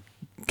major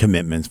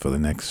commitments for the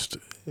next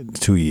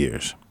 2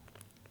 years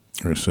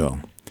or so.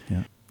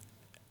 Yeah.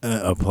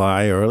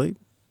 Apply early.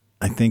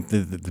 I think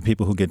that the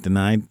people who get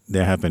denied,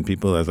 there have been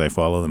people, as I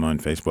follow them on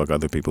Facebook,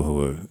 other people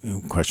who are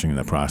questioning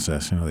the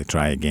process. They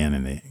try again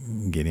and they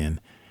get in.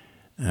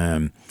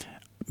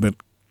 But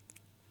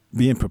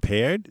being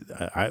prepared,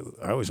 I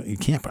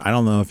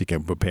don't know if you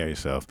can prepare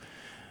yourself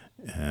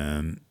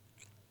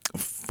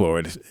for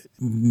it.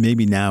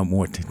 Maybe now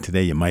more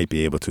today you might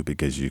be able to,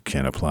 because you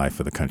can apply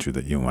for the country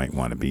that you might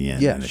want to be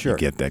in. Yeah, and if sure. you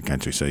get that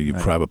country, so you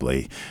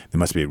probably, there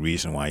must be a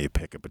reason why you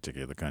pick a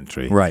particular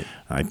country. Right.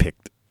 I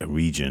picked a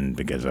region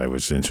because I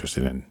was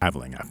interested in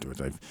traveling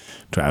afterwards. I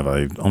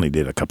only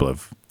did a couple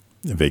of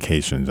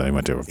vacations. I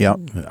went to. Yep.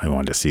 I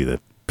wanted to see the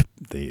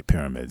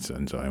pyramids,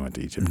 and so I went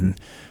to Egypt. And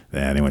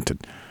then I went to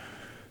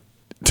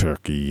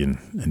Turkey and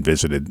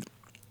visited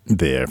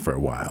there for a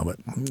while, but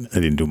I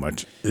didn't do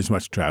as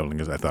much traveling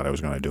as I thought I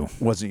was going to do.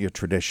 Wasn't your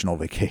traditional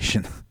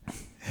vacation,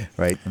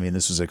 right? I mean,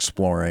 this was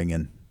exploring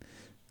and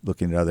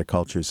looking at other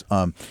cultures.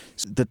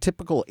 The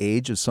typical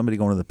age of somebody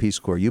going to the Peace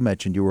Corps, you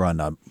mentioned you were on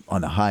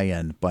the high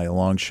end by a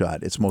long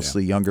shot. It's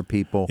mostly younger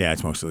people. Yeah,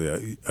 it's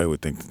mostly, I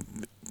would think,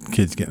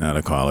 kids getting out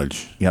of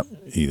college. Yep.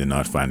 Either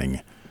not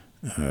finding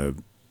a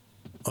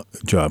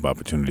job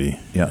opportunity.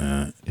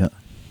 Yeah.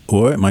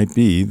 Or it might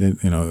be that,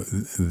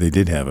 they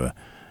did have a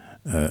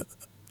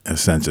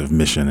sense of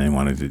mission. They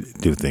wanted to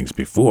do things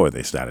before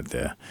they started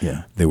their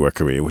work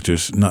career, which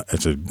is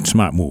it's a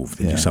smart move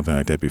to do something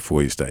like that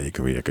before you start your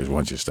career, because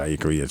once you start your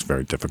career, it's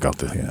very difficult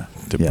to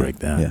break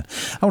down. Yeah.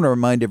 I want to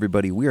remind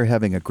everybody we are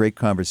having a great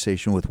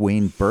conversation with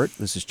Wayne Burt.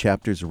 This is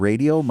Chapters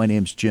Radio. My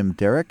name's Jim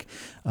Derick.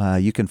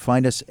 You can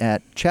find us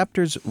at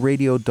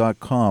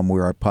chaptersradio.com,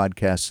 where our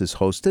podcast is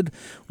hosted.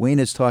 Wayne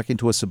is talking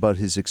to us about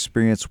his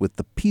experience with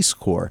the Peace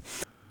Corps.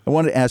 I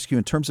wanted to ask you,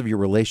 in terms of your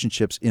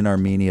relationships in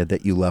Armenia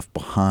that you left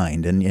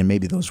behind, and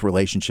maybe those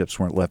relationships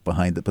weren't left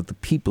behind, but the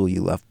people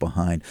you left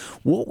behind,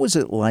 what was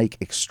it like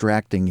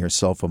extracting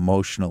yourself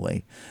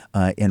emotionally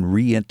and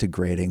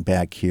reintegrating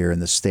back here in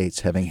the States,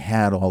 having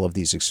had all of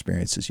these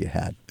experiences you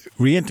had?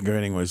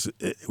 Reintegrating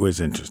was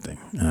interesting.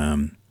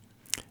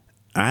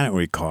 I don't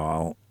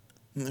recall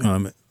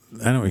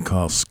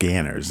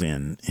scanners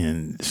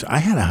in. So I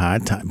had a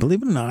hard time.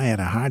 Believe it or not, I had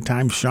a hard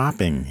time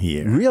shopping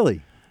here.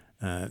 Really?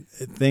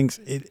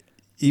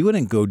 You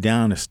wouldn't go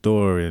down a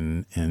store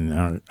in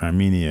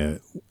Armenia,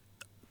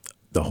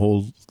 the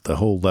whole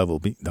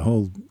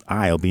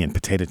aisle being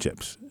potato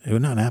chips. It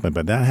would not happen,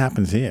 but that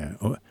happens here.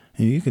 And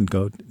you can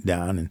go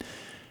down and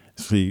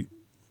see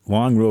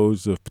long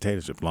rows of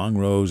potato chips, long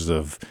rows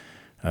of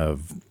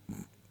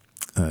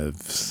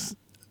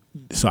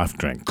soft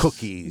drinks,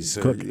 cookies,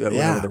 or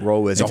whatever the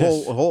row is. A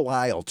whole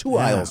aisle, two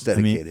aisles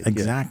dedicated.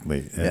 Exactly.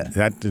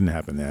 That didn't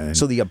happen there. And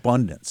so the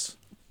abundance.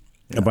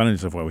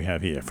 Abundance of what we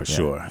have here, for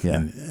sure. Yeah.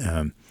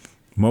 And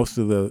most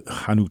of the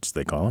hanuts,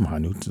 they call them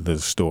hanuts, the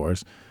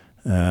stores,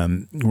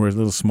 were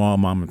little small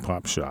mom and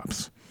pop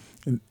shops.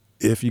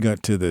 If you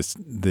got to the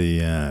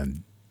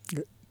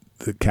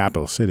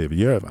capital city of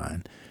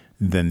Yerevan,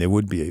 then there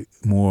would be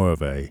more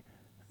of a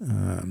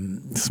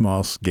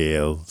small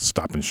scale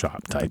stop and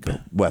shop type,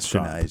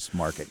 westernized shop.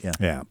 Market.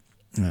 Yeah.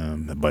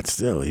 But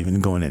still,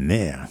 even going in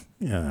there.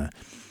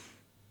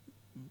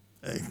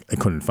 I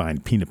couldn't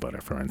find peanut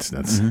butter, for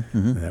instance.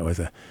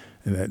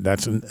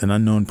 That's an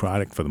unknown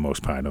product for the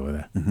most part over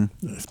there,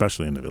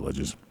 especially in the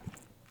villages.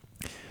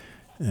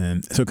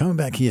 And so coming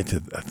back here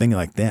to a thing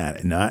like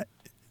that, and not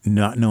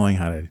knowing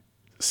how to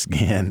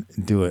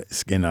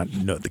not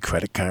know the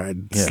credit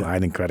card,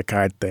 sliding credit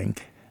card thing.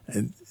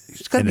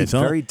 It's got to be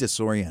very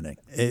disorienting.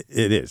 It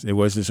is. It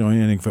was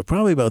disorienting for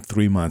probably about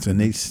 3 months,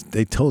 and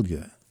they told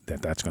you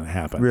that that's going to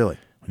happen. Really?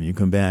 When you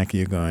come back,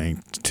 it's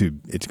going to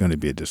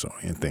be a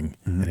disorienting thing,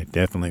 and it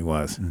definitely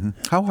was.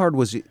 How hard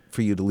was it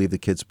for you to leave the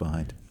kids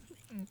behind?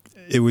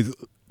 It was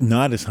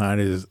not as hard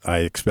as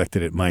I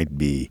expected it might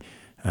be,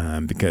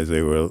 because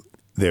they were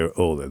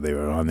older. They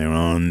were on their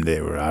own.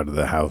 They were out of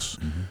the house,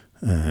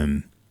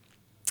 and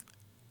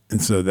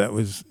so that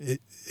was it.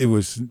 It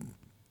was,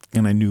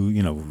 and I knew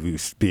we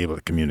would be able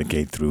to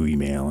communicate through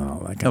email and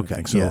all that kind of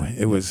thing. So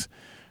it was.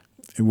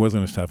 It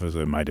wasn't as tough as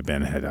it might have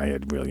been had I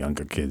had real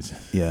younger kids.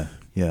 Yeah.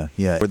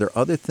 Were there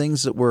other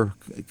things that were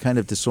kind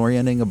of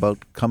disorienting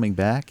about coming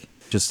back?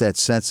 Just that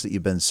sense that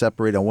you've been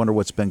separated. I wonder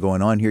what's been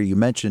going on here. You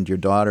mentioned your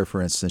daughter,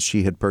 for instance.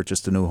 She had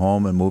purchased a new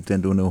home and moved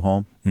into a new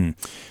home.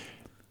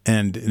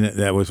 And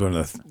that was one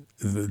of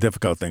the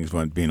difficult things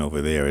when being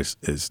over there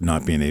is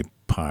not being a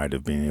part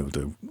of being able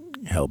to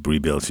help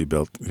rebuild. She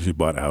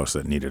bought a house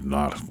that needed a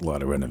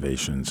lot of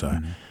renovations.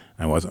 I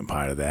wasn't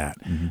part of that.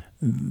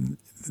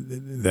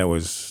 That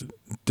was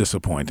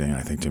disappointing,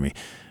 I think, to me.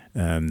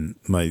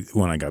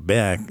 When I got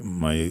back,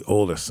 my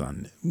oldest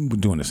son,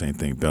 doing the same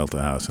thing, built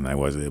a house, and I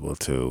was able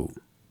to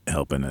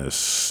help in a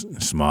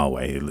small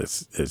way.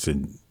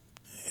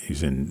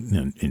 he's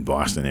in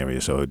Boston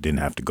area, so didn't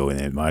have to go in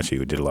there much. He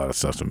did a lot of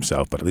stuff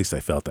himself, but at least I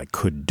felt I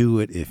could do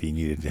it. If he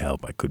needed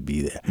help, I could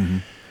be there.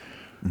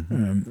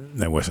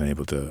 I wasn't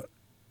able to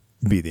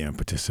be there and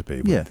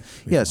participate.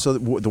 Yeah. So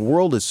the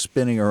world is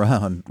spinning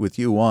around with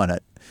you on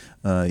it.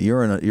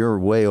 You're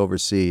way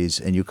overseas,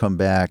 and you come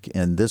back,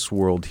 and this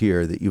world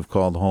here that you've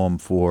called home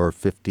for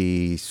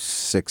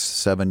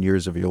 7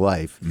 years of your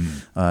life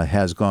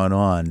has gone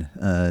on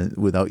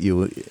without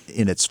you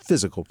in its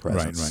physical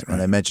presence. Right.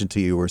 And I mentioned to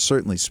you were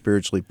certainly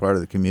spiritually part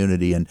of the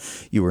community, and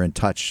you were in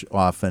touch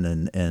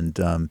often, and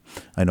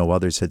I know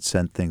others had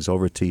sent things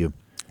over to you.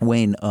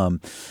 Wayne,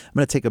 I'm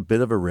going to take a bit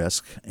of a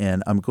risk,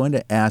 and I'm going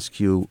to ask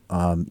you,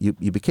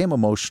 you became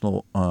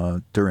emotional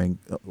during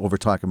over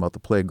talking about the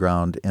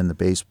playground and the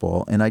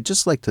baseball, and I'd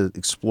just like to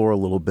explore a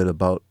little bit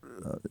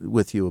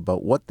with you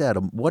about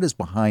what is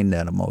behind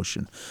that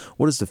emotion.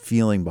 What is the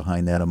feeling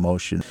behind that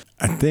emotion?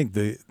 I think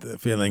the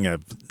feeling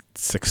of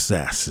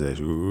success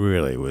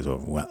really was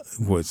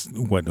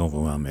what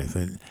overwhelmed me.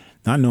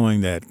 Not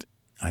knowing that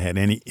I had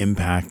any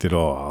impact at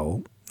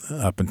all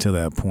up until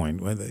that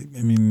point.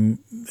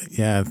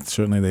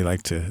 Certainly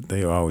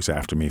they were always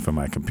after me for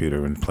my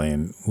computer and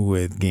playing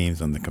with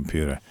games on the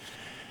computer.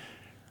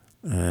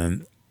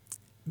 But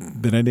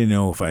I didn't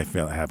know if I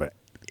felt have a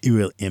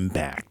real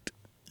impact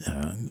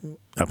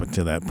up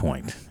until that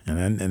point.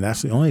 And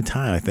that's the only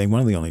time, I think, one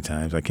of the only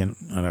times I'd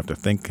have to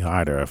think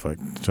harder if I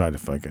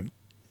could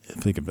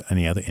think of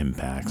any other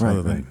impacts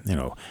other than,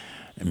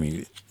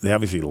 they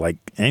obviously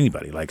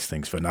anybody likes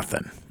things for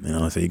nothing.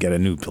 So you get a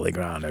new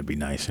playground, that'd be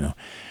nice,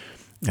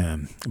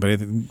 But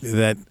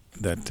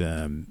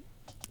that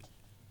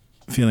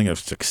feeling of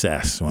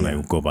success when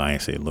I go by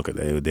and say, look at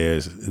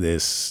there's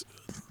this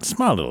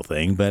small little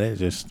thing, but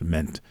it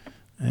meant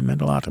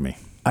a lot to me.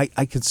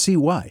 I can see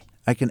why.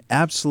 I can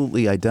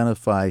absolutely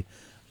identify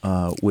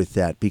with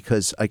that,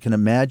 because I can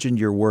imagine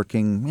you're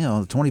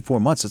working, 24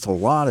 months. It's a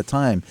lot of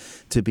time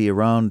to be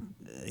around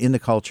in the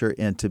culture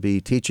and to be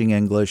teaching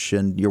English,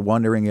 and you're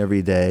wondering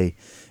every day,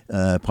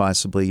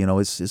 possibly,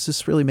 is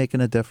this really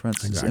making a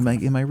difference?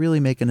 Exactly. Am I really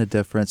making a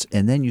difference?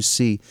 And then you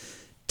see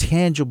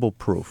tangible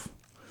proof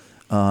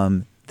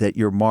that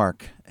your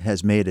mark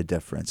has made a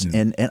difference.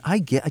 And I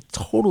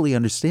totally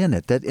understand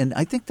that. And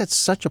I think that's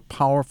such a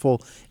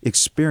powerful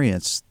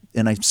experience.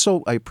 And I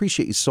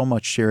appreciate you so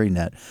much sharing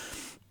that,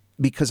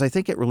 because I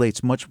think it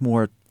relates much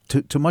more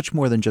to much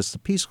more than just the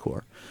Peace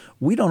Corps.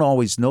 We don't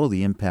always know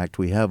the impact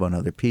we have on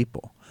other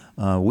people.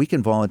 We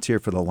can volunteer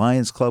for the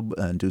Lions Club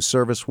and do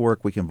service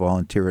work. We can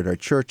volunteer at our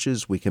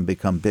churches. We can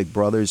become big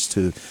brothers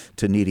to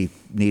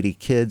needy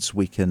kids.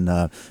 We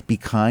can be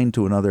kind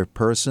to another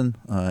person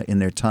in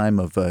their time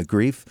of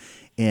grief.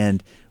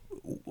 And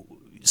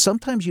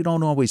sometimes you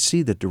don't always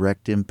see the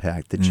direct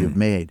impact that you've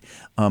made.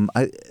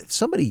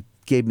 Somebody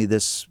gave me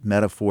this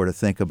metaphor to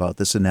think about,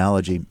 this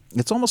analogy.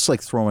 It's almost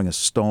like throwing a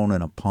stone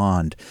in a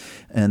pond,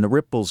 and the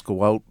ripples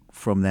go out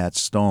from that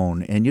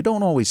stone, and you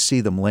don't always see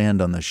them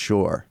land on the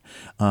shore.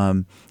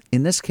 In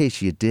this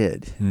case, you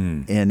did,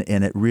 and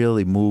it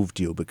really moved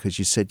you, because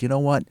you said, you know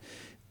what,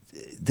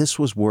 this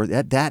was worth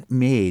that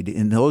made,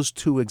 in those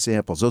three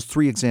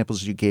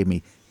examples you gave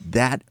me,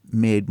 that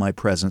made my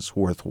presence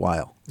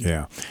worthwhile.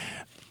 Yeah,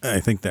 I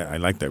think that I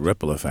like that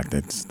ripple effect.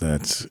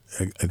 That's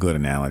a good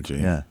analogy.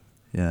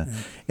 Yeah.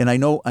 And I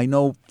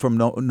know from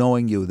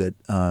knowing you that,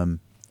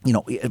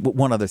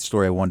 one other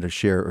story I wanted to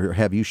share or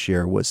have you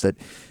share was that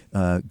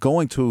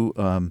going to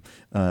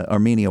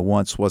Armenia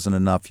once wasn't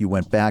enough. You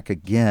went back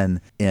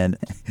again, and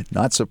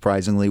not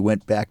surprisingly,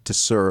 went back to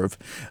serve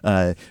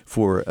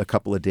for a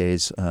couple of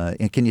days.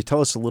 And can you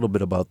tell us a little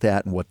bit about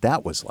that and what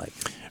that was like?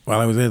 Well,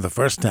 I was there the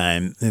first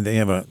time.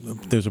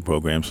 There's a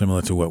program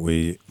similar to what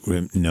we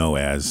know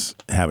as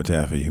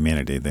Habitat for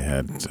Humanity. They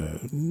had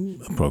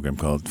a program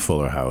called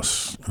Fuller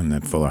House, and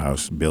that Fuller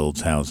House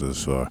builds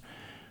houses for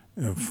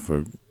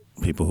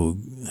people who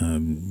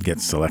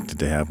get selected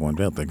to have one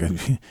built.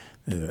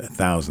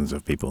 Thousands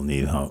of people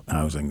need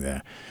housing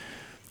there,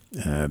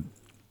 and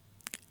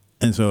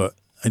so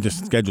I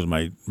just scheduled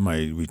my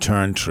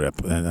return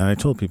trip, and I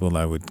told people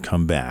I would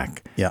come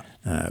back. Yeah.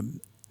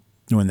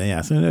 When they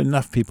asked, and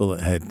enough people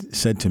had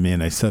said to me,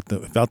 and I felt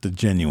it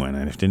genuine.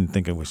 I didn't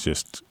think it was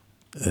just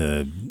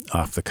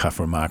off the cuff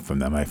remark from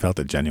them. I felt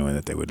it genuine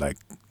that they would like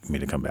me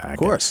to come back. Of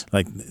course.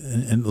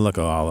 And look,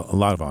 a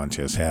lot of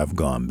volunteers have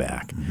gone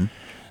back. Mm-hmm.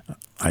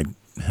 I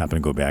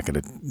happened to go back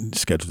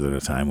scheduled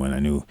at a time when I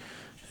knew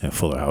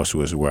Fuller House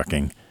was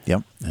working.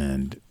 Yep.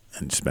 And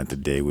spent the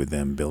day with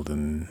them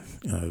building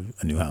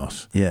a new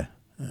house. Yeah.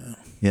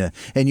 Yeah.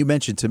 And you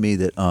mentioned to me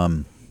that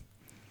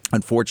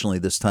unfortunately,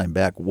 this time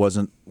back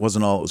wasn't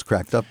all it was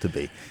cracked up to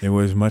be. It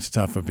was much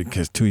tougher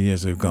because 2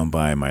 years have gone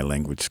by. My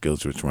language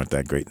skills, which weren't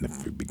that great in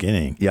the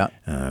beginning,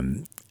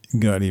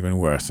 got even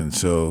worse, and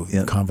so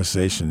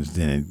conversations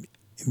didn't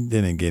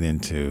get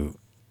into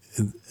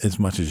as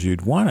much as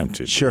you'd want them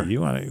to. Sure,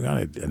 you want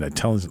to, and I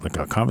tell us like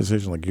a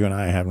conversation like you and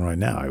I are having right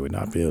now. I would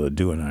not be able to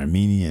do an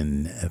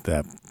Armenian at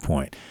that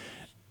point.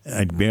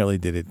 I barely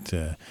did it.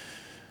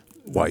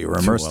 while you were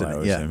immersed in while I it.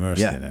 was Yeah,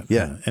 immersed yeah, in it.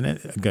 yeah. And I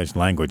guess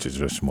language is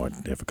just more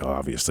difficult,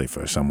 obviously,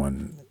 for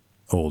someone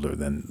older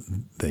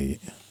than the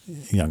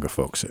younger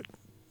folks that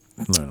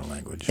learn a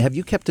language. Have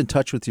you kept in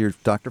touch with your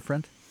doctor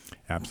friend?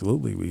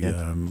 Absolutely.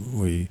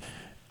 We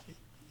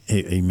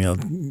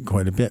emailed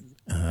quite a bit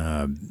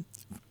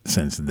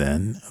since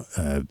then.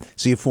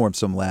 So you formed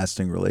some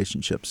lasting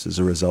relationships as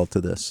a result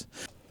of this.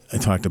 I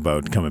talked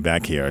about coming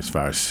back here as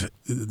far as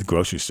the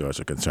grocery stores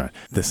are concerned.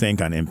 The same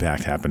kind of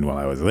impact happened while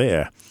I was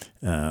there.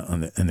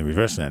 In the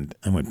reverse end,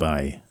 I went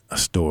by a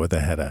store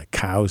that had a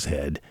cow's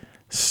head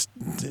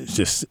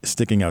just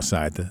sticking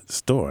outside the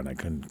store, and I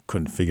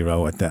couldn't figure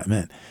out what that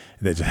meant.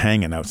 They're just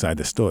hanging outside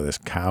the store, this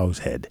cow's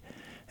head,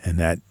 and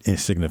that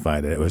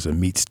signified that it was a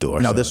meat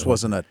store. Now, so this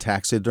wasn't a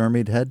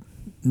taxidermied head?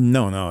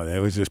 No, it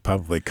was just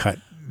probably cut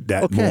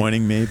that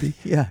morning, maybe.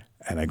 Yeah.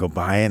 And I go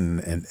by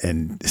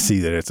and see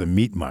that it's a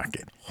meat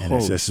market, and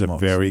it's just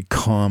smokes. a very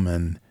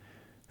common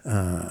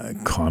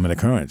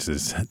occurrence.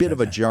 It's A bit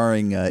of a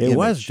jarring It image.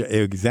 was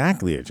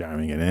exactly a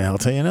jarring, and I'll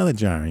tell you another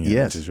jarring image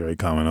Yes. is very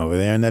common over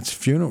there, and that's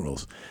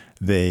funerals.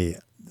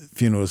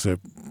 Funerals are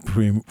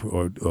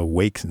or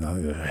wakes and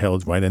are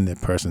held right in the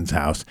person's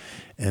house,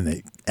 and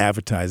they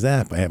advertise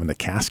that by having the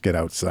casket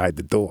outside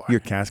the door. Your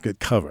casket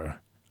cover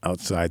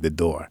outside the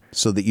door,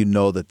 So that you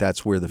know that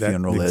that's where the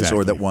funeral is, or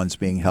exactly. that one's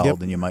being held,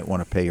 Yep. and you might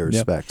want to pay your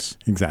respects.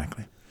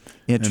 Exactly.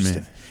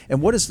 Interesting.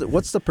 And what's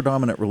the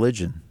predominant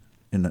religion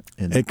in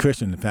A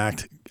Christian. In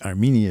fact,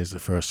 Armenia is the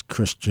first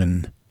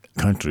Christian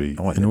country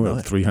Oh, I in didn't the know world.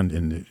 that. 300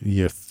 in the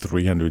year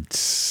 300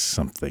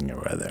 something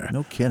or other.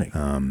 No kidding.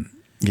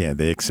 Yeah,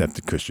 they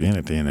accepted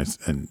Christianity,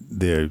 and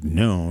they're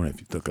known, if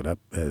you look it up,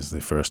 as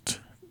the first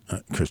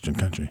Christian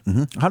country.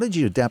 How did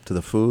you adapt to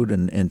the food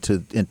and into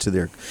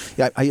their?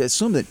 Yeah, I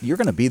assume that you're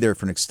going to be there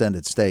for an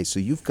extended stay, so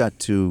you've got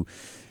to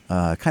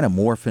kind of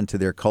morph into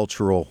their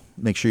cultural.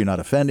 Make sure you're not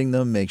offending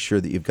them. Make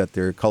sure that you've got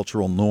their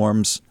cultural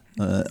norms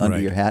under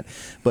Right. your hat.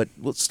 But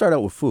let's start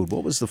out with food.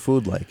 What was the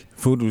food like?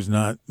 Food was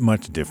not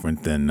much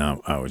different than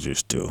I was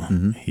used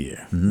to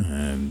here.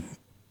 And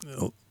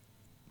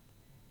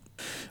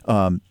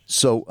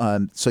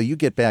So you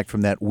get back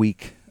from that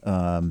week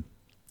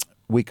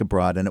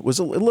abroad, and it was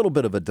a little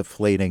bit of a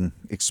deflating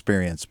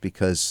experience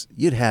because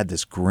you'd had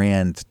this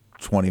grand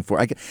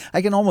 24.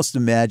 I can almost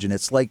imagine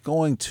it's like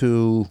going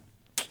to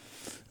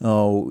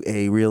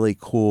a really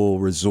cool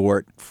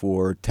resort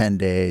for 10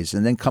 days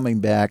and then coming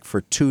back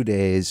for 2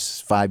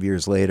 days 5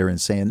 years later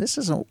and saying, this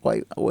isn't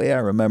quite the way I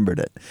remembered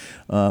it.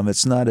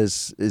 It's not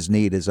as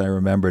neat as I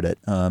remembered it.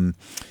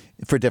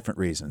 For different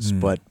reasons,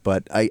 but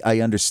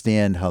I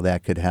understand how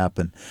that could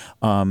happen.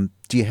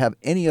 Do you have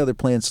any other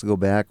plans to go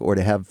back or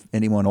to have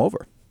anyone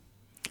over?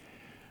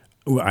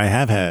 well, I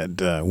have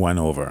had one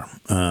over,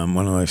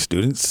 one of my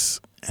students.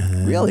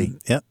 Really?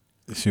 Yep.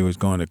 She was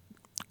going to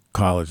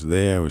college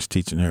there. I was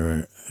teaching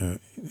her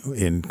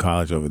in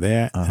college over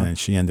there, and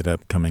she ended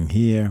up coming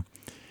here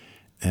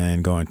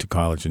and going to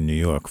college in New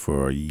York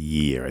for a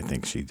year, I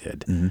think she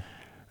did.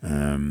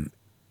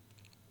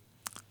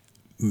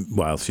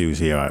 While she was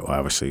here,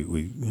 obviously,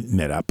 we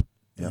met up,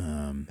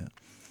 and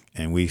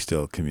we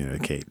still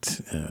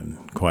communicate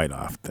quite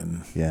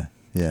often. Yeah.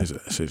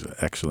 She's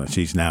excellent.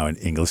 She's now an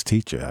English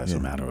teacher, as a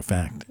matter of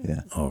fact,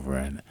 over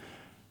in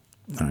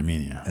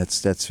Armenia.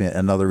 That's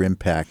another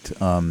impact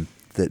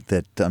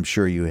that I'm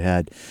sure you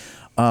had.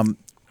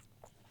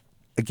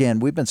 Again,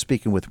 we've been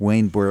speaking with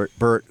Wayne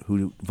Burt,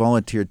 who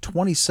volunteered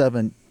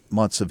 27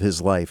 months of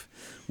his life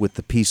with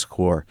the Peace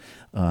Corps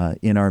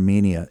in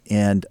Armenia.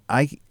 And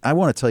I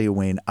want to tell you,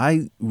 Wayne,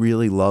 I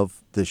really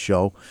love this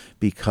show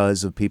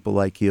because of people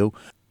like you.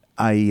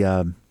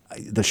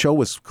 The show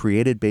was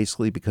created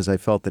basically because I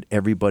felt that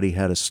everybody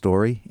had a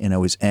story, and I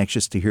was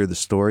anxious to hear the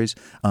stories.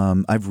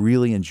 I've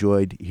really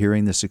enjoyed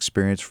hearing this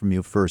experience from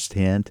you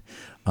firsthand.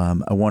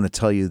 I want to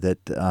tell you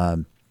that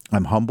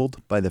I'm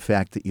humbled by the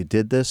fact that you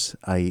did this.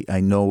 I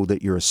know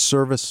that you're a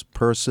service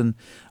person.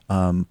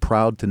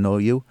 Proud to know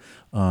you.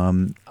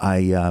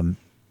 I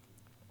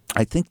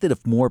think that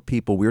if more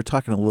people, we were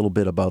talking a little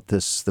bit about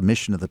this, the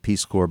mission of the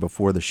Peace Corps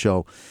before the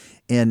show,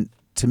 and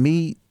to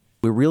me,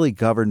 we're really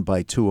governed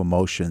by two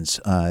emotions,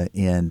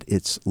 and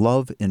it's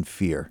love and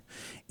fear.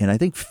 And I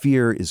think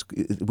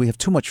we have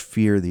too much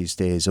fear these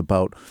days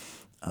about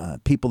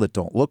people that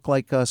don't look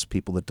like us,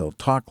 people that don't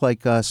talk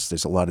like us.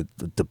 There's a lot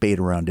of debate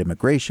around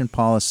immigration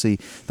policy.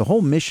 The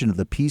whole mission of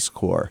the Peace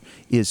Corps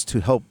is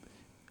to help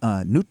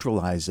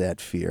neutralize that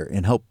fear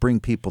and help bring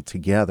people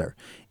together.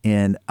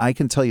 And I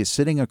can tell you,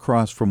 sitting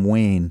across from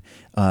Wayne,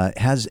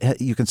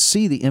 you can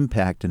see the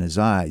impact in his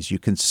eyes. You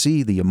can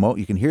see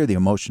you can hear the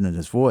emotion in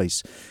his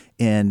voice.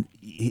 And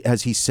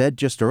as he said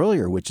just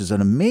earlier, which is an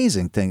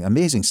amazing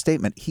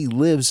statement, he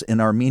lives an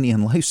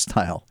Armenian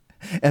lifestyle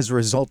as a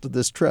result of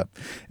this trip.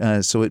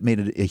 So it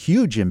made a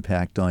huge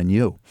impact on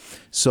you.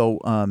 So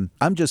I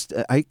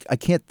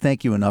can't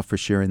thank you enough for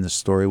sharing this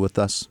story with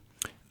us.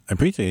 I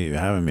appreciate you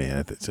having me.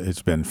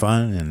 It's been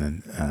fun,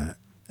 and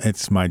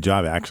it's my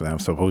job, actually. I'm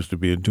supposed to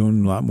be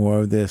doing a lot more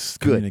of this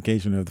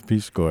communication of the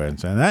Peace Corps.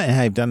 And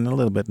I've done a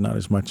little bit, not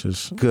as much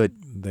as Good.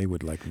 they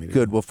would like me to.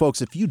 Good. Well,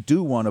 folks, if you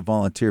do want to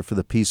volunteer for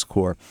the Peace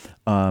Corps,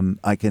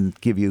 I can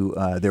give you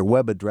their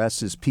web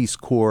address is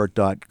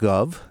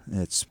peacecorps.gov.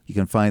 You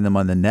can find them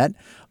on the net.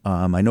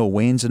 I know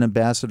Wayne's an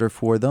ambassador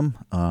for them.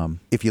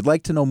 If you'd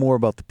like to know more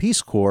about the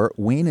Peace Corps,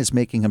 Wayne is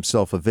making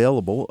himself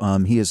available.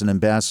 He is an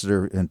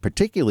ambassador and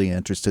particularly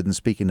interested in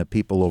speaking to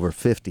people over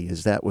 50,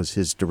 as that was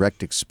his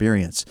direct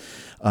experience.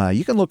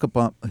 You can look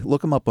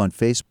him up on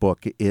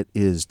Facebook. It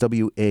is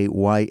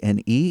Wayne,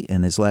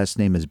 and his last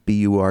name is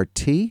Burt.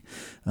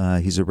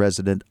 He's a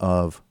resident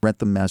of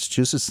Rentham,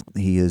 Massachusetts.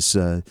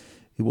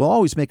 He will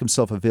always make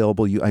himself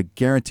available. I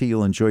guarantee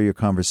you'll enjoy your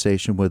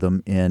conversation with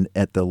him, and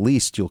at the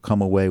least, you'll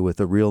come away with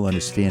a real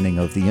understanding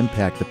of the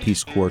impact the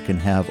Peace Corps can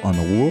have on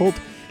the world,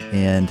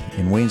 and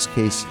in Wayne's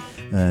case,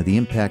 the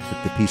impact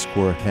that the Peace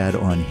Corps had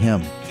on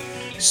him.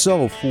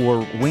 So,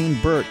 for Wayne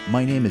Burt,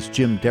 my name is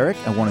Jim Derick.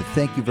 I want to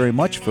thank you very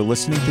much for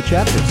listening to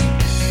Chapters.